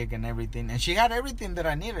really quick and everything. And she had everything that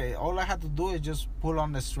I needed. All I had to do is just pull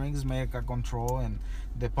on the strings, make a control, and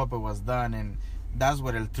the puppet was done. And that's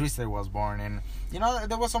where El Triste was born. And, you know,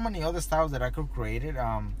 there was so many other styles that I could create it.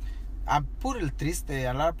 I put El Triste.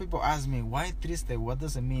 A lot of people ask me, why Triste? What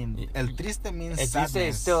does it mean? El Triste means sadness. Triste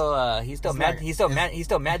is still he's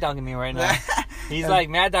still mad dogging me right now. He's like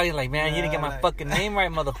mad dogging, like, man, you didn't get my fucking name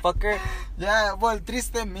right, motherfucker. Yeah, well,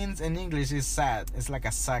 Triste means in English is sad. It's like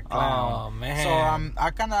a sad clown. Oh man. So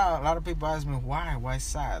a lot of people ask me why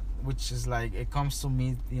sad, which is like, it comes to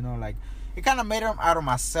me, you know, like, it kind of made them out of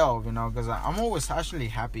myself, you know, because I'm always actually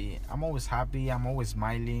happy. I'm always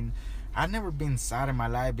smiling. I've never been sad in my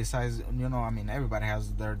life, besides, you know, I mean, everybody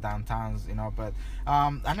has their downtowns, you know, but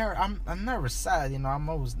I'm never sad, you know. I'm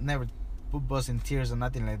always never bust in tears or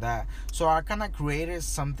nothing like that. So I kind of created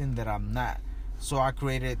something that I'm not. So I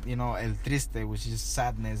created, you know, El Triste, which is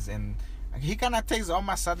sadness, and he kind of takes all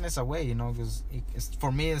my sadness away, you know, because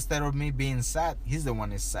for me, instead of me being sad, he's the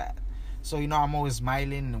one is sad. So, you know, I'm always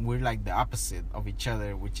smiling, and we're like the opposite of each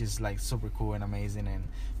other, which is like super cool and amazing. And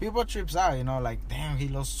people trips out, you know, like, damn, he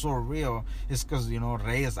looks so real. It's because, you know,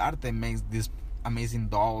 Reyes Arte makes these amazing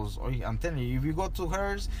dolls. Or I'm telling you, if you go to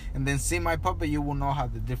hers and then see my puppet, you will know how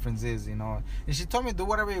the difference is, you know. And she told me, do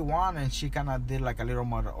whatever you want, and she kind of did like a little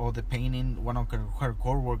more of the painting. One of her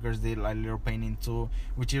co-workers did like a little painting too,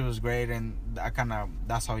 which it was great. And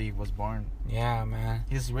that's how he was born. Yeah, man,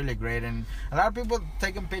 he's really great. And a lot of people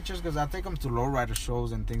taking pictures, because I take him to lowrider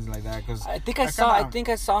shows and things like that. Cause I think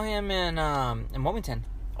I saw him in Wilmington.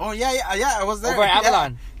 Oh yeah, I was there. Over at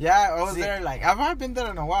Avalon. Yeah, I was there. Like, I've not been there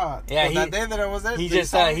in a while. Yeah, that day that I was there, he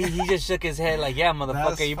just shook his head like, yeah,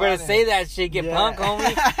 motherfucker, you better say that shit, get punk, homie.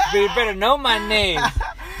 You better know my name.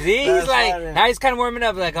 See, he's like, funny. Now he's kind of warming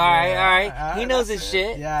up, like, all right, he knows his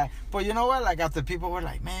shit. Yeah, but you know what? Like, after people were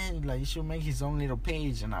like, man, like, you should make his own little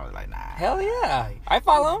page, and I was like, nah. Hell yeah, like, I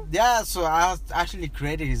follow him. Yeah, so I actually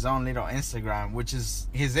created his own little Instagram, which is,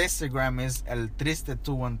 his Instagram is El Triste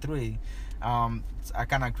 213. I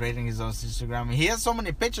kind of creating his own Instagram. He has so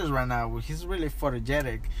many pictures right now. He's really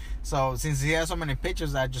photogenic. So since he has so many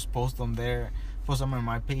pictures, I just post them there, post them on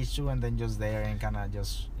my page too, and then just there, and kind of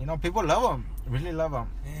just, you know, people love him, really love him.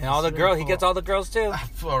 And all the girls, cool. He gets all the girls too.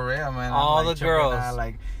 For real, man. All the girls.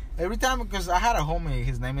 Like every time, because I had a homie.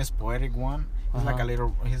 His name is Poetic One. He's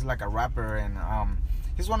he's like a rapper, and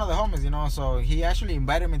he's one of the homies, you know. So he actually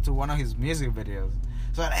invited me to one of his music videos.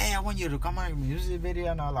 So, hey, I want you to come on a music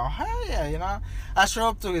video. And I was like, hell yeah, you know. I show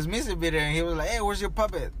up to his music video, and he was like, hey, where's your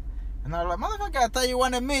puppet? And I was like, motherfucker, I thought you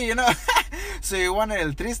wanted me, you know. So you wanted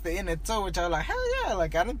El Triste in it too, which I was like, hell yeah.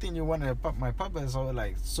 Like, I didn't think you wanted my puppet. So,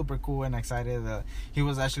 like, super cool and excited. He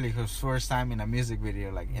was actually his first time in a music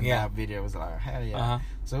video. Like, in that video, it was like, hell yeah. Uh-huh.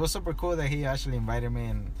 So it was super cool that he actually invited me,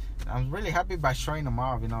 and I'm really happy by showing him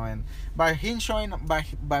off, and by him showing,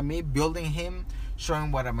 by me building him,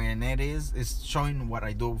 showing what a marionette is showing what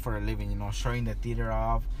I do for a living, showing the theater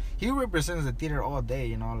off. He represents the theater all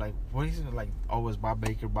day, like, what is it, like, always Bob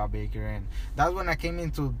Baker, and that's when I came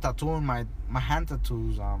into tattooing my hand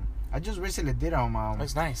tattoos. I just recently did them.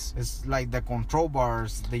 Looks nice. It's like the control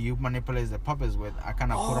bars that you manipulate the puppets with. I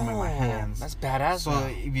kind of put them in my hands. That's badass. So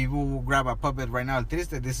if you will grab a puppet right now,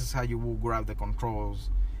 this is how you will grab the controls.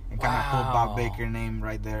 And kind of put Bob Baker name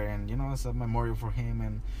right there. And, it's a memorial for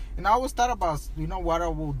him. And I always thought about, what I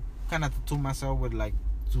would kind of tattoo myself with, like,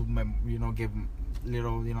 to, give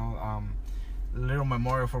little, little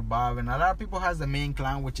memorial for Bob. And a lot of people has the main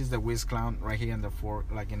clown, which is the whiz clown right here in the fork,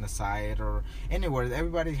 like in the side or anywhere.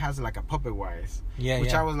 Everybody has like a puppet wise.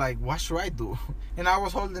 Which I was like, what should I do? And I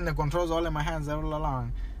was holding the controls all in my hands all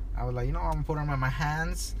along. I was like, I'm gonna put them in my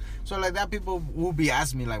hands. So like that, people will be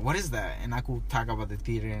asking me like, what is that? And I could talk about the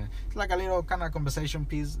theater. And it's like a little kind of conversation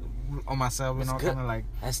piece on myself, kind of like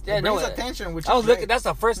it brings attention. Which is great. That's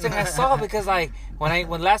the first thing I saw, because like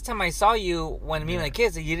when last time I saw you, when me and the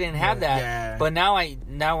kids, you didn't have that. Yeah. But now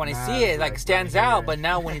when I see it, like stands out. But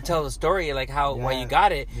now when you tell the story, like why you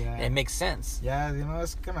got it, it makes sense. Yeah,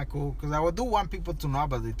 it's kind of cool, because I do want people to know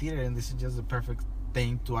about the theater, and this is just the perfect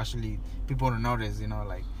thing to actually people to notice,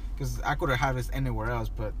 like. Because I could have had this anywhere else,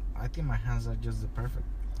 but I think my hands are just the perfect.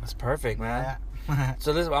 That's perfect, man. Yeah.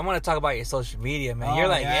 So I want to talk about your social media, man. You're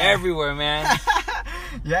like everywhere, man.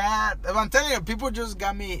 Yeah, I'm telling you, people just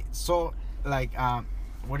got me so like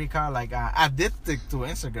what do you call it? Like addicted to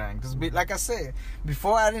Instagram. Because like I said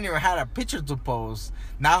before, I didn't even have a picture to post.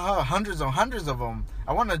 Now I have hundreds of them.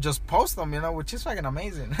 I want to just post them, which is fucking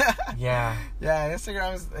amazing. Yeah,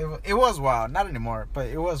 Instagram it was wild. Not anymore, but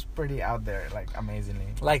it was pretty out there, like amazingly.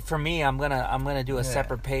 Like for me, I'm gonna do a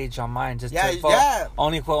separate page on mine, just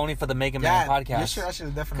only for the Mega Man podcast. You should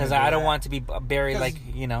actually definitely, because I don't want to be buried, like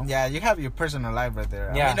Yeah, you have your personal life right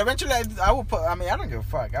there. Yeah. I mean, eventually I will put. I mean, I don't give a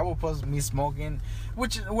fuck. I will post me smoking,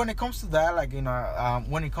 which when it comes to that, like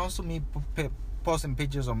when it comes to me posting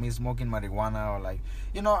pictures of me smoking marijuana, or like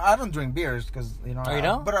I don't drink beers, because you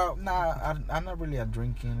don't? But I'm not really a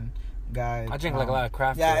drinking guy. I drink like a lot of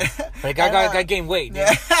craft beer. But I gained weight, dude.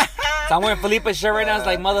 Yeah. So I'm wearing Felipe's shirt right now. It's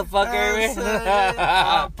like, motherfucker.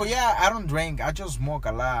 But yeah, I don't drink. I just smoke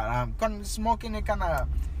a lot. Smoking, it kind of,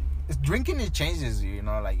 drinking, it changes you.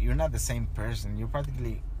 Like you're not the same person. You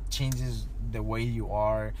practically changes the way you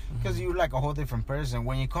are, because you're like a whole different person.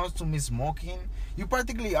 When it comes to me smoking, you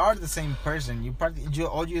practically are the same person.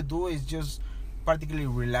 All you do is just practically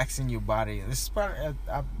relaxing your body. This is part.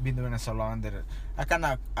 I've been doing it so long that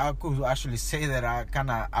I could actually say that I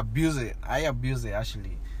kind of abuse it. I abuse it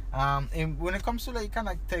actually. And when it comes to it kind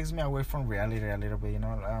of takes me away from reality a little bit.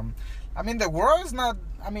 I mean, the world is not.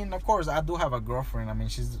 I mean, of course, I do have a girlfriend. I mean,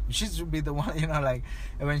 she should be the one, like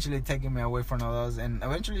eventually taking me away from all those, and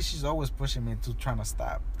eventually she's always pushing me to trying to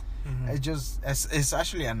stop. It's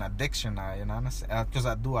actually an addiction now, because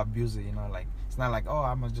I do abuse it. Like it's not like, oh,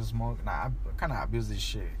 I'm gonna just smoke. Nah, I kind of abuse this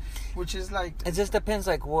shit, which is like, it just depends,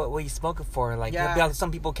 like what you smoke it for. Like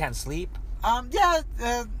some people can't sleep. I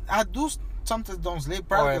do. Sometimes don't sleep,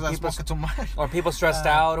 probably because I smoke too much. Or people stressed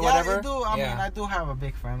out or whatever. I do. I mean, I do have a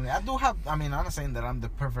big family. I'm not saying that I'm the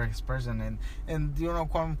perfect person, and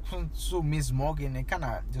when to me smoking, it kind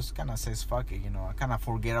of says fuck it, I kind of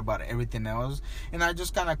forget about everything else, and I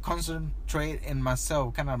just kind of concentrate in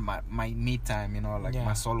myself, kind of my me time, like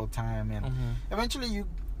my solo time, and eventually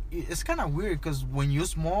it's kind of weird, because when you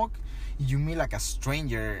smoke, you meet like a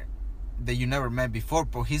stranger that you never met before,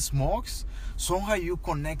 but he smokes, somehow you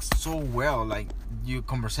connect so well, like your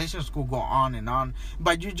conversations could go on and on,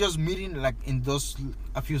 but you just meeting like in those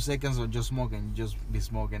a few seconds of just smoking, you just be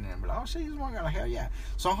smoking and be like, oh shit, you smoking, like hell yeah.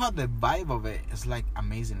 Somehow the vibe of it is like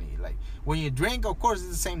amazingly, like when you drink, of course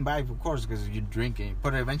it's the same vibe, of course, because you're drinking,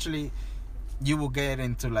 but eventually you will get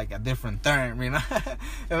into like a different term,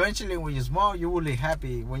 Eventually when you smoke, you will be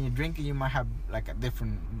happy. When you're drinking, you might have like a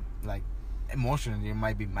different like emotion. You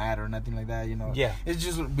might be mad or nothing like that, Yeah, it's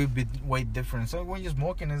just be way different. So when you're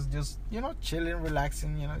smoking, it's just chilling,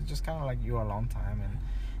 relaxing, it's just kind of like you're alone time.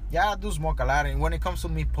 And I do smoke a lot, and when it comes to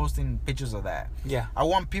me posting pictures of that, I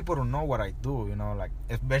want people to know what I do, like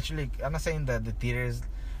eventually. I'm not saying that the theaters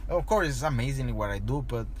Of course, it's amazing what I do,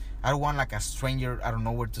 but I don't want like a stranger out of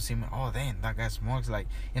nowhere to see me. Oh, damn, that guy smokes, like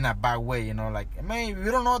in a bad way, you know. Like, man, if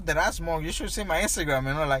you don't know that I smoke, you should see my Instagram,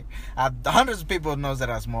 you know. Like, hundreds of people knows that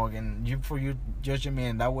I smoke, and you judging me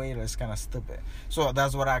in that way, that's kind of stupid. So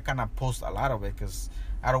that's what I kind of post a lot of it, because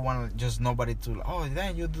I don't want just nobody to, oh,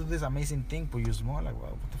 damn, you do this amazing thing, but you smoke. Like,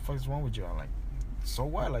 well, what the fuck is wrong with you? I'm like, so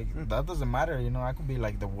what? Like, that doesn't matter, you know. I could be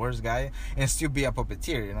like the worst guy and still be a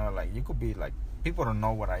puppeteer, you know. Like, you could be like, people don't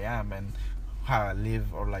know what I am and how I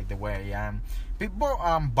live, or like the way I am. People,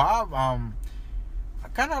 Bob,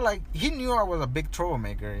 kind of like, he knew I was a big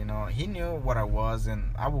troublemaker, you know. He knew what I was,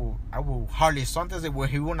 and I will hardly, sometimes when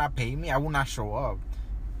he would not pay me, I would not show up.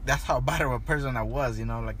 That's how bad of a person I was, you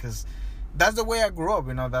know, like, cause that's the way I grew up,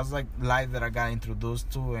 you know. That's like life that I got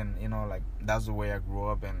introduced to, and you know, like, that's the way I grew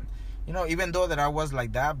up. And you know, even though that I was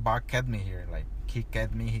like that, Bob kept me here. Like, he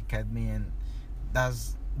kept me, and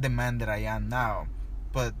that's the man that I am now.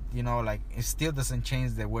 But you know, like, it still doesn't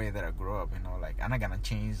change the way that I grew up, you know. Like, I'm not gonna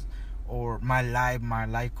change or my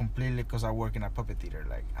life completely because I work in a puppet theater.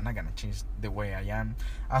 Like, I'm not gonna change the way I am.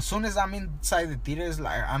 As soon as I'm inside the theater, it's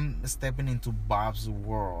like I'm stepping into Bob's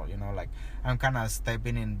world, you know. Like, I'm kind of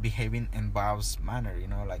stepping and behaving in Bob's manner, you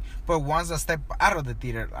know. Like, but once I step out of the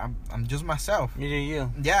theater, I'm just myself. You do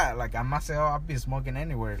you. Yeah, like, I'm myself. I'll be smoking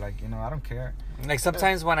anywhere, like, you know. I don't care. Like,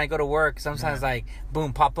 sometimes when I go to work, sometimes like,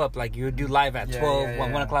 boom, pop up, like, you do live at 12,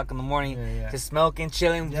 1 o'clock in the morning, just smoking,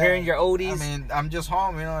 chilling, hearing your oldies. I mean, I'm just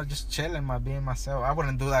home, you know, just chilling, being myself. I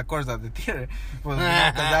wouldn't do that, of course, at the theater, but, you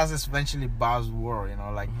know, because that's eventually Bob's world, you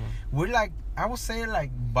know. Like, we're like, I would say, like,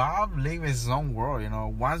 Bob lives his own world, you know.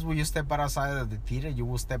 Once when you step outside of the theater, you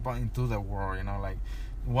will step out into the world, you know. Like,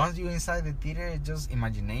 once you're inside the theater, it's just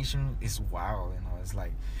imagination is wild, you know. It's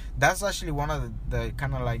like, that's actually one of the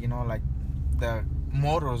kind of, like, you know, like, the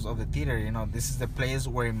mottos of the theater, you know. This is the place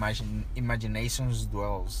where imagination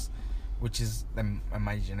dwells, which is the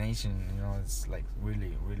imagination, you know. It's like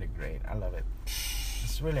really, really great. I love it.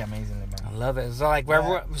 It's really amazing, man. I love it. So like,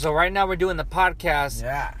 so right now we're doing the podcast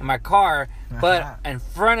in my car, but in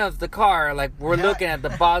front of the car, like, we're looking at the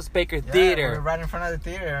Bob's Baker Theater. We're right in front of the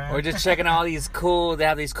theater, man. We're just checking out all these cool. They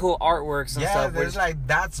have these cool artworks and stuff. There's like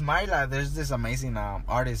That's Myla. There's this amazing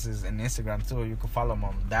artists in Instagram too. You can follow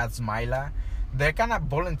them. That's Myla. They kind of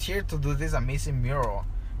volunteered to do this amazing mural,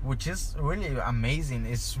 which is really amazing.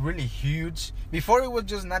 It's really huge. Before, it was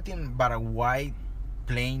just nothing but a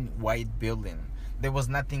plain white building. There was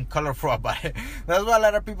nothing colorful about it. That's why a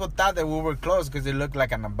lot of people thought that we were close, because it looked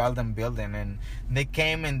like an abandoned building. And they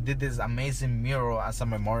came and did this amazing mural as a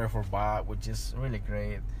memorial for Bob, which is really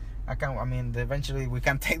great. Eventually we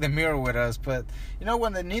can take the mural with us, but you know,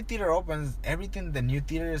 when the new theater opens, everything the new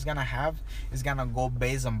theater is gonna have is gonna go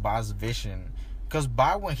based on Bob's vision. Because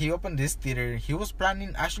Bob, when he opened this theater, he was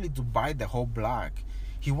planning actually to buy the whole block.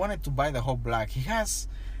 He wanted to buy the whole block. He has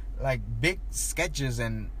like big sketches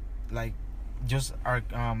and like just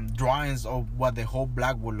drawings of what the whole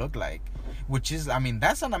block would look like, which is,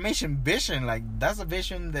 that's an amazing vision. Like, that's a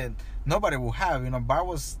vision that nobody will have, you know. Bob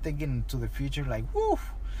was thinking to the future, like, whoo,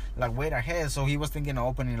 like, wait ahead. So he was thinking of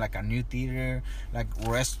opening like a new theater, like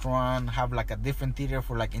restaurant, have like a different theater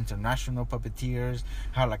for like international puppeteers,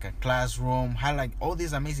 have like a classroom, have like all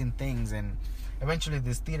these amazing things. And eventually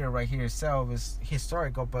this theater right here itself is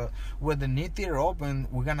historical, but when the new theater open,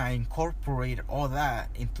 we're gonna incorporate all that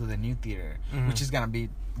into the new theater, which is gonna be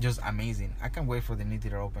just amazing. I can't wait for the new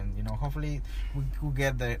theater open. You know, hopefully we could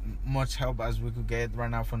get the much help as we could get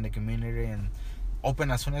right now from the community and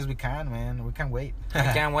open as soon as we can, man. We can't wait.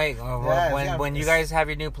 I can't wait. When you guys have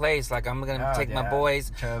your new place, like, I'm gonna take my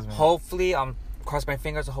boys. Hopefully, cross my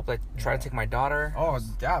fingers. I hope I try to take my daughter. Oh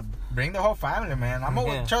yeah, bring the whole family, man. I'm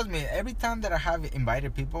always, trust me, every time that I have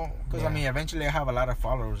invited people, because eventually I have a lot of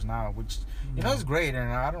followers now, which you know is great,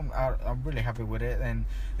 and I'm really happy with it. And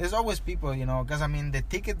there's always people, you know, because the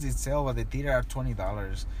tickets itself at the theater are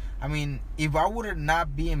 $20. If I would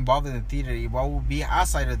not be involved in the theater, if I would be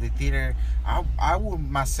outside of the theater, I would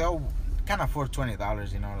myself can't afford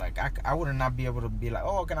 $20, you know. Like, I would not be able to be like,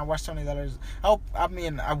 oh, can I watch $20?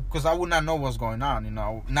 Because I would not know what's going on, you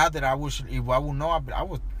know. Not that if I would know, I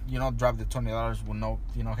would, you know, drop the $20 with no,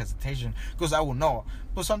 you know, hesitation, because I would know.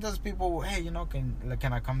 But sometimes people, hey, you know,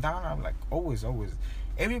 can I come down? I'm like, always.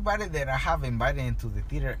 Everybody that I have invited into the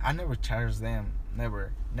theater, I never charge them.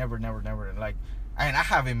 Never. Like, I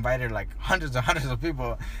have invited like hundreds and hundreds of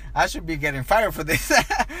people. I should be getting fired for this.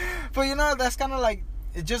 But you know, that's kind of like,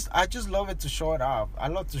 I just love it to show it off. I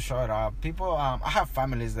love to show it off. People, I have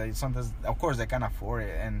families that sometimes, of course, they can't afford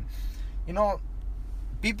it. And, you know,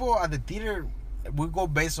 people at the theater, we go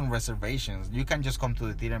based on reservations. You can just come to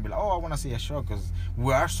the theater and be like, oh, I want to see a show, because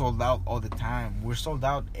we are sold out all the time. We're sold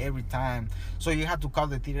out every time. So you have to call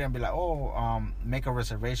the theater and be like, oh, make a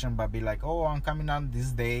reservation, but be like, oh, I'm coming on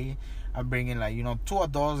this day. I'm bringing, like, 2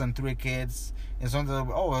 adults and 3 kids. And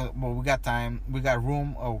sometimes, oh, well, we got time, we got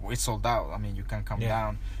room. Oh, it's sold out. I mean, you can come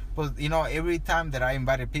down. But every time that I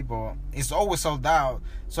invited people, it's always sold out.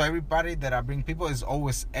 So everybody that I bring people is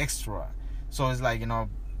always extra. So it's like,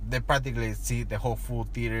 they practically see the whole full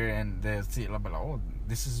theater, and they see, like, oh,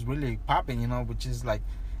 this is really popping, which is like,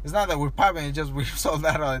 it's not that we're popping, it's just we're sold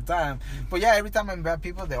out all the time. But yeah, every time I invite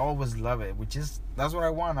people, they always love it, that's what I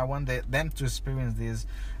want. I want them to experience this.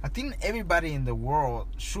 I think everybody in the world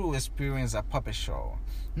should experience a puppet show,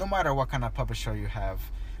 no matter what kind of puppet show you have.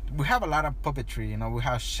 We have a lot of puppetry, we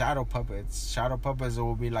have shadow puppets. Shadow puppets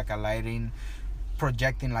will be like a lighting,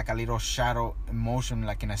 projecting like a little shadow motion,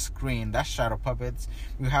 like in a screen. That's shadow puppets.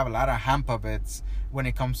 We have a lot of hand puppets when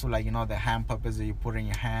it comes to, like, the hand puppets that you put in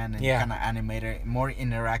your hand and kind of animate it, more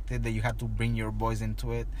interactive, that you have to bring your voice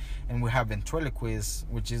into it. And we have ventriloquist,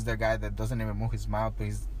 which is the guy that doesn't even move his mouth, but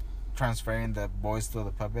he's transferring the voice to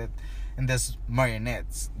the puppet. And there's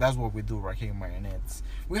marionettes. That's what we do right here, marionettes.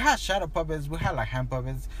 We have shadow puppets, we have like hand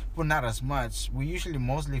puppets, but not as much. We usually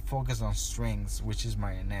mostly focus on strings, which is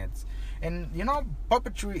marionettes. And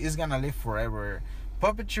puppetry is gonna live forever.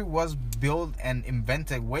 Puppetry was built and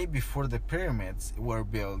invented way before the pyramids were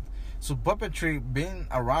built. So puppetry been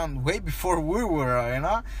around way before we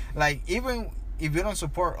were, like, even if you don't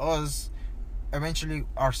support us, eventually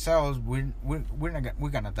ourselves, we're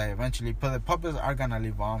gonna die eventually, but the puppets are gonna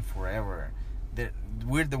live on forever.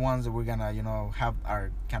 We're the ones that we're gonna have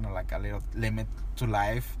our kind of like a little limit to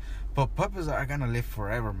life, but puppets are gonna live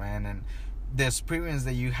forever, man. And the experience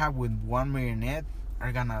that you have with one marionette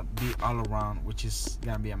are gonna be all around, which is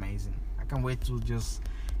gonna be amazing. I can't wait to just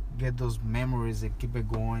get those memories and keep it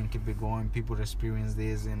going, people to experience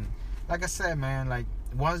this. And like I said, man, like,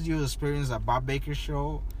 once you experience a Bob Baker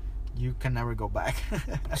show, you can never go back.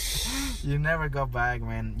 You never go back,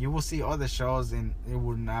 man. You will see other shows and it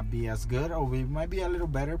will not be as good, or it might be a little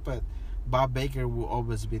better, but Bob Baker will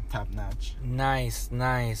always be top notch. Nice.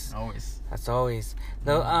 Always. That's always.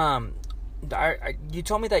 Though, you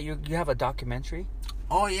told me that you have a documentary.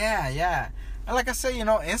 Oh yeah. And like I said,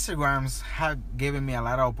 Instagrams have given me a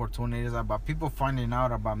lot of opportunities about people finding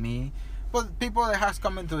out about me. But people that has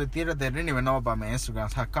come into the theater, they didn't even know about my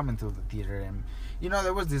Instagrams, have come into the theater. And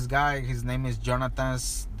there was this guy, his name is Jonathan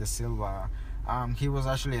De Silva. He was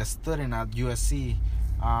actually a student at USC.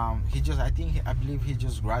 I believe he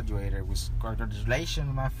just graduated. With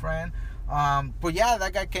congratulations, my friend. But yeah,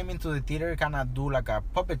 that guy came into the theater, kind of do like a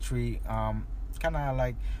puppetry, kind of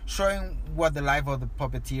like showing what the life of the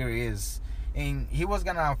puppeteer is. And he was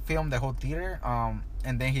gonna film the whole theater,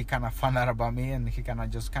 and then he kind of found out about me, and he kind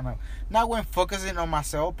of not went focusing on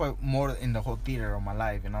myself, but more in the whole theater of my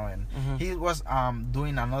life, and he was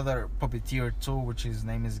doing another puppeteer too, which his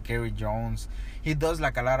name is Gary Jones. He does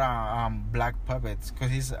like a lot of black puppets,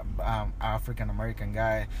 because he's African American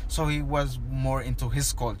guy, so he was more into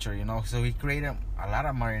his culture, so he created a lot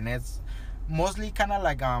of marionettes, mostly kind of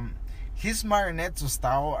like his marionettes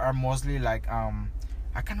style are mostly like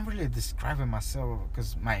I can't really describe it myself,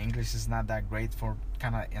 because my English is not that great for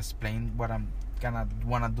kind of explain what I'm gonna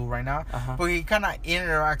want to do right now. But he kind of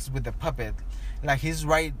interacts with the puppet, like he's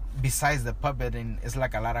right besides the puppet, and it's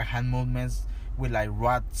like a lot of hand movements with like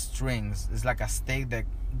rod strings. It's like a stake that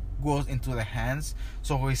goes into the hands,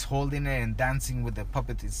 so he's holding it and dancing with the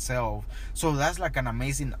puppet itself. So that's like an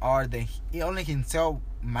amazing art that he only himself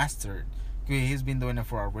mastered. He's been doing it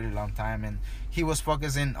for a really long time, and he was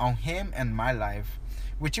focusing on him and my life,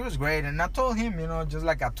 which was great. And I told him, just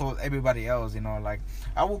like I told everybody else, like,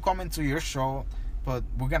 I will come into your show, but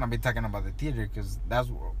we're gonna be talking about the theater, because that's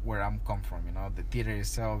where I'm come from, the theater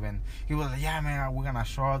itself. And he was like, yeah, man, we're gonna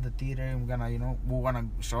show the theater, and we're gonna, we wanna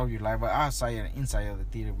show you live outside and inside of the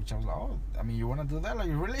theater. Which I was like, oh, I mean, you wanna do that? Like,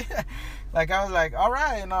 you really? Like, I was like, all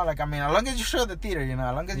right, like, I mean, as long as you show the theater, as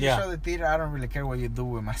long as you show the theater, I don't really care what you do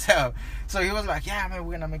with myself. So he was like, yeah, man,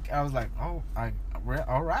 we're gonna make. I was like, oh,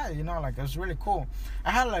 all right, like, it was really cool.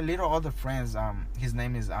 I had like little other friends. His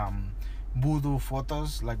name is Voodoo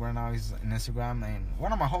Photos. Like, right now he's on Instagram, and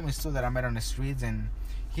one of my homies too that I met on the streets, and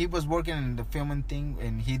he was working in the filming thing,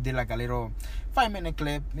 and he did like a little 5-minute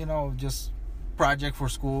clip, just project for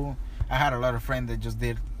school. I had a lot of friends that just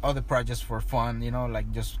did other projects for fun,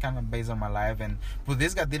 like just kind of based on my life. But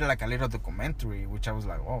this guy did like a little documentary, which I was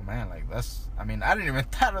like, oh man, like I didn't even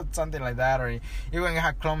thought of something like that, or even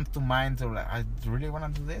had come to mind to like, I really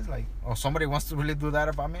want to do this, like, or somebody wants to really do that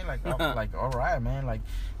about me, like, like, all right, man, like,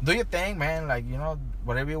 do your thing, man, like,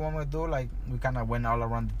 whatever you want me to do. Like, we kind of went all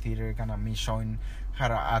around the theater, kind of me showing how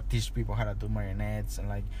to teach people how to do marionettes and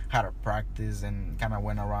like how to practice, and kind of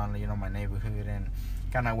went around, my neighborhood, and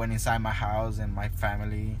kind of went inside my house and my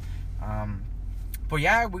family. But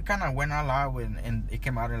yeah, we kind of went all out, and it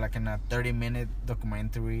came out in a 30-minute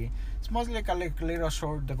documentary. It's mostly like a little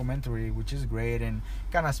short documentary, which is great, and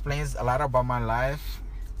kind of explains a lot about my life,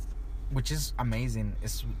 which is amazing.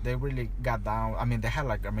 They really got down. They had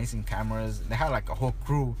like amazing cameras. They had like a whole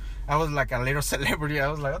crew. I was like a little celebrity. I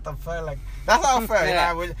was like, what the fuck? Like, that's how I felt.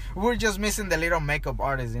 Yeah. We were just missing the little makeup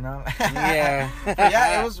artist, Yeah. But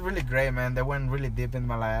yeah, it was really great, man. They went really deep in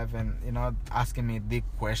my life, and asking me deep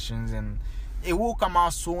questions, and it will come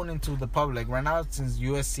out soon into the public. Right now, since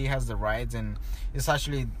USC has the rights, and it's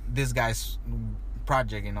actually this guy's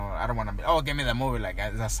project, I don't want to be, give me the movie, like,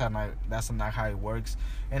 that's not how it works.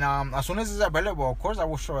 And as soon as it's available, of course I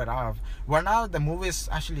will show it off. Right now the movie is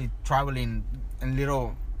actually traveling in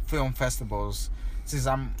little film festivals, since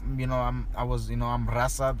I'm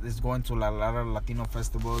Raza is going to a lot of Latino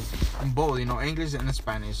festivals in both, English and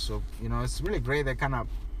Spanish. So it's really great. They kind of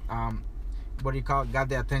got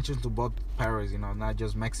the attention to both parents, not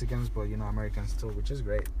just Mexicans, but Americans too, which is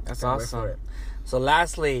great. That's awesome. So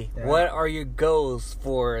lastly, what are your goals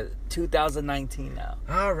for 2019 now?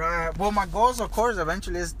 All right. Well, my goals, of course,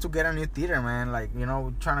 eventually is to get a new theater, man. Like,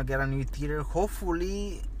 trying to get a new theater.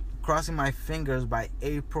 Hopefully, crossing my fingers by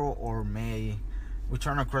April or May. We're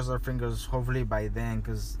trying to cross our fingers, hopefully by then,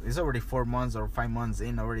 because it's already 4 months or 5 months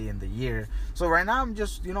in already in the year. So right now I'm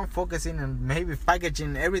just, focusing on maybe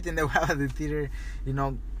packaging everything that we have at the theater,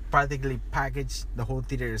 practically package the whole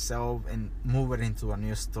theater itself and move it into a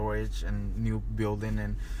new storage and new building.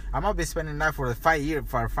 And I'm gonna be spending that for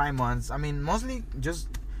 5 months. Mostly just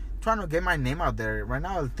trying to get my name out there. Right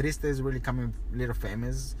now El Triste is really coming a little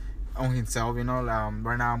famous on himself, right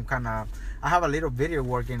now I have a little video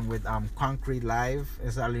working with Concrete Live.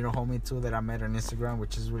 It's a little homie too that I met on Instagram,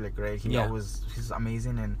 which is really great. He's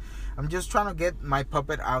amazing, and I'm just trying to get my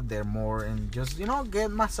puppet out there more, and just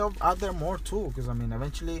get myself out there more too, because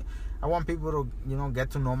eventually I want people to get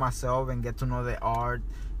to know myself and get to know the art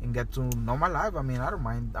and get to know my life. I don't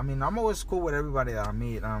mind. I'm always cool with everybody that I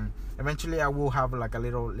meet. Eventually I will have like a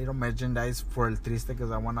little merchandise for El Triste, because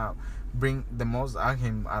I want to bring the most out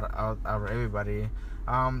of everybody.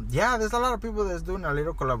 There's a lot of people that's doing a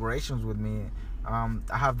little collaborations with me. I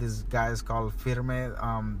have these guys called Firme.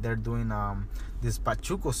 They're doing this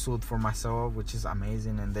Pachuco suit for myself, which is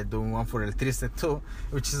amazing, and they're doing one for El Triste too,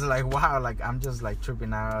 which is like, wow, like I'm just like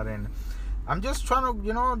tripping out, and I'm just trying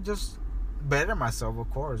to just better myself, of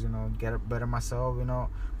course, get better myself,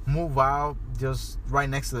 move out just right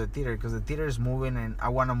next to the theater, because the theater is moving, and I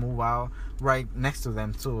want to move out right next to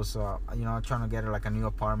them too. So trying to get like a new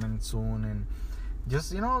apartment soon, and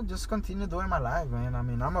just continue doing my life, man.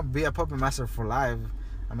 I'm gonna be a puppet master for life.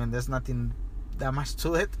 There's nothing that much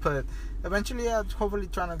to it, but eventually I'm hopefully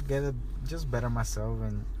trying to get it, just better myself,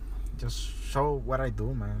 and just show what I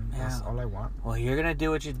do, man. That's all I want. Well, you're gonna do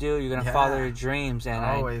what you do. You're gonna follow your dreams, and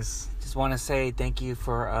always. I just want to say thank you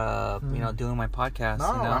for doing my podcast.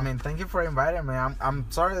 No, thank you for inviting me. I'm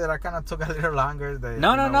sorry that I kind of took a little longer.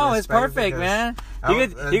 No, it's perfect, man. You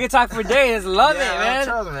can talk for days. Love it,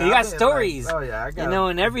 man. You got stories. I got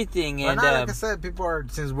and everything. And like I said,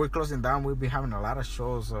 since we're closing down, we'll be having a lot of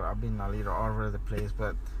shows. So I've been a little all over the place,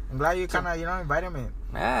 but I'm glad you kind of invited me.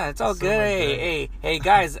 Yeah, it's all good. Hey,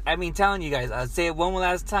 guys. Telling you guys, I'll say it one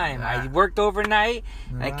last time. I worked overnight.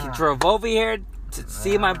 I drove over here to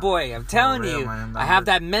see my boy. I'm telling you, man, I have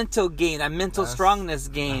that mental game, that mental strongness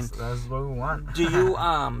game. That's what we want. Do you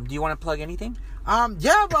want to plug anything? But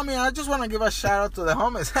I just want to give a shout out to the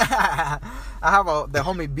homies. I have the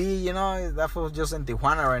homie B, that fool's just in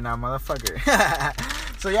Tijuana right now, motherfucker.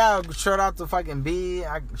 So yeah, shout out to fucking B.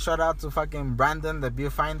 Shout out to fucking Brandon, the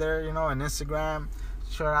viewfinder, on Instagram.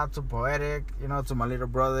 Shout out to Poetic, to my little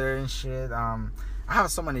brother and shit. I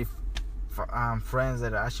have so many friends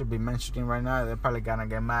that I should be mentioning right now. They're probably gonna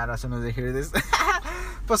get mad as soon as they hear this.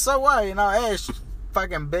 But so what, hey,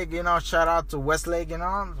 fucking big, shout out to Westlake,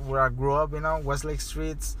 where I grew up, Westlake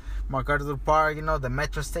Streets, MacArthur Park, the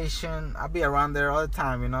metro station. I'll be around there all the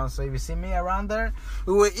time, so if you see me around there,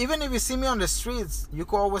 even if you see me on the streets, you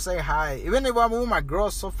can always say hi. Even if I'm with my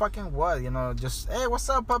girls, so fucking what, just, hey, what's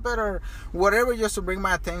up, puppet, or whatever, just to bring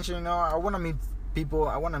my attention, I want to meet people,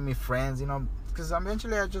 I want to meet friends, because because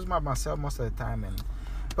eventually I just by myself most of the time.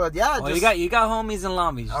 But yeah, well, you got homies in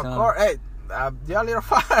Long Beach. Of so. course, hey. Yeah, a little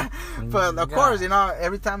far, but of course,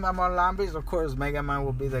 every time I'm on Long Beach, of course, Mega Man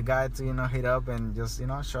will be the guy to hit up and just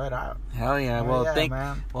show it out. Hell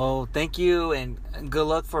yeah! Thank you and good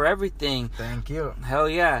luck for everything. Thank you. Hell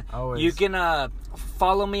yeah! Always. You can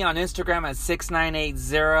follow me on Instagram at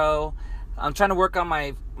 6980. I'm trying to work on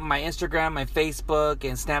my Instagram, my Facebook,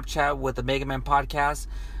 and Snapchat with the Mega Man Podcast.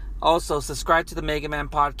 Also, subscribe to the Mega Man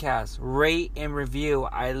Podcast. Rate and review.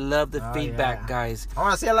 I love the feedback, guys. I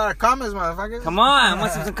want to see a lot of comments, motherfuckers. Come on, I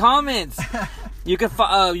want some comments. You can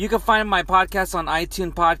find my podcast on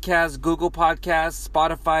iTunes Podcast, Google Podcasts,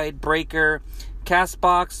 Spotify, Breaker,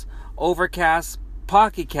 Castbox, Overcast,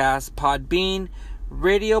 Pocket Cast, Podbean,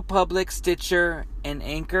 Radio Public, Stitcher, and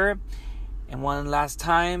Anchor. And one last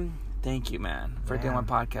time, thank you, man, for doing my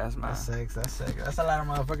podcast, man. That's sick. That's a lot of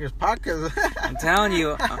motherfuckers' podcasts. I'm telling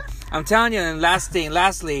you. And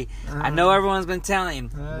lastly, I know everyone's been telling,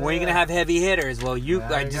 when are you going to have heavy hitters? Well,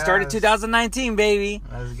 I just started 2019, baby.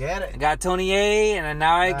 Let's get it. I got Tony A, and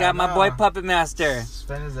now I got my boy Puppet Master.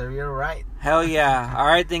 Spin is the real right. Hell yeah. All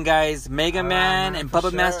right then, guys. Mega Man and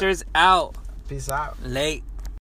Puppet Masters out. Peace out. Late.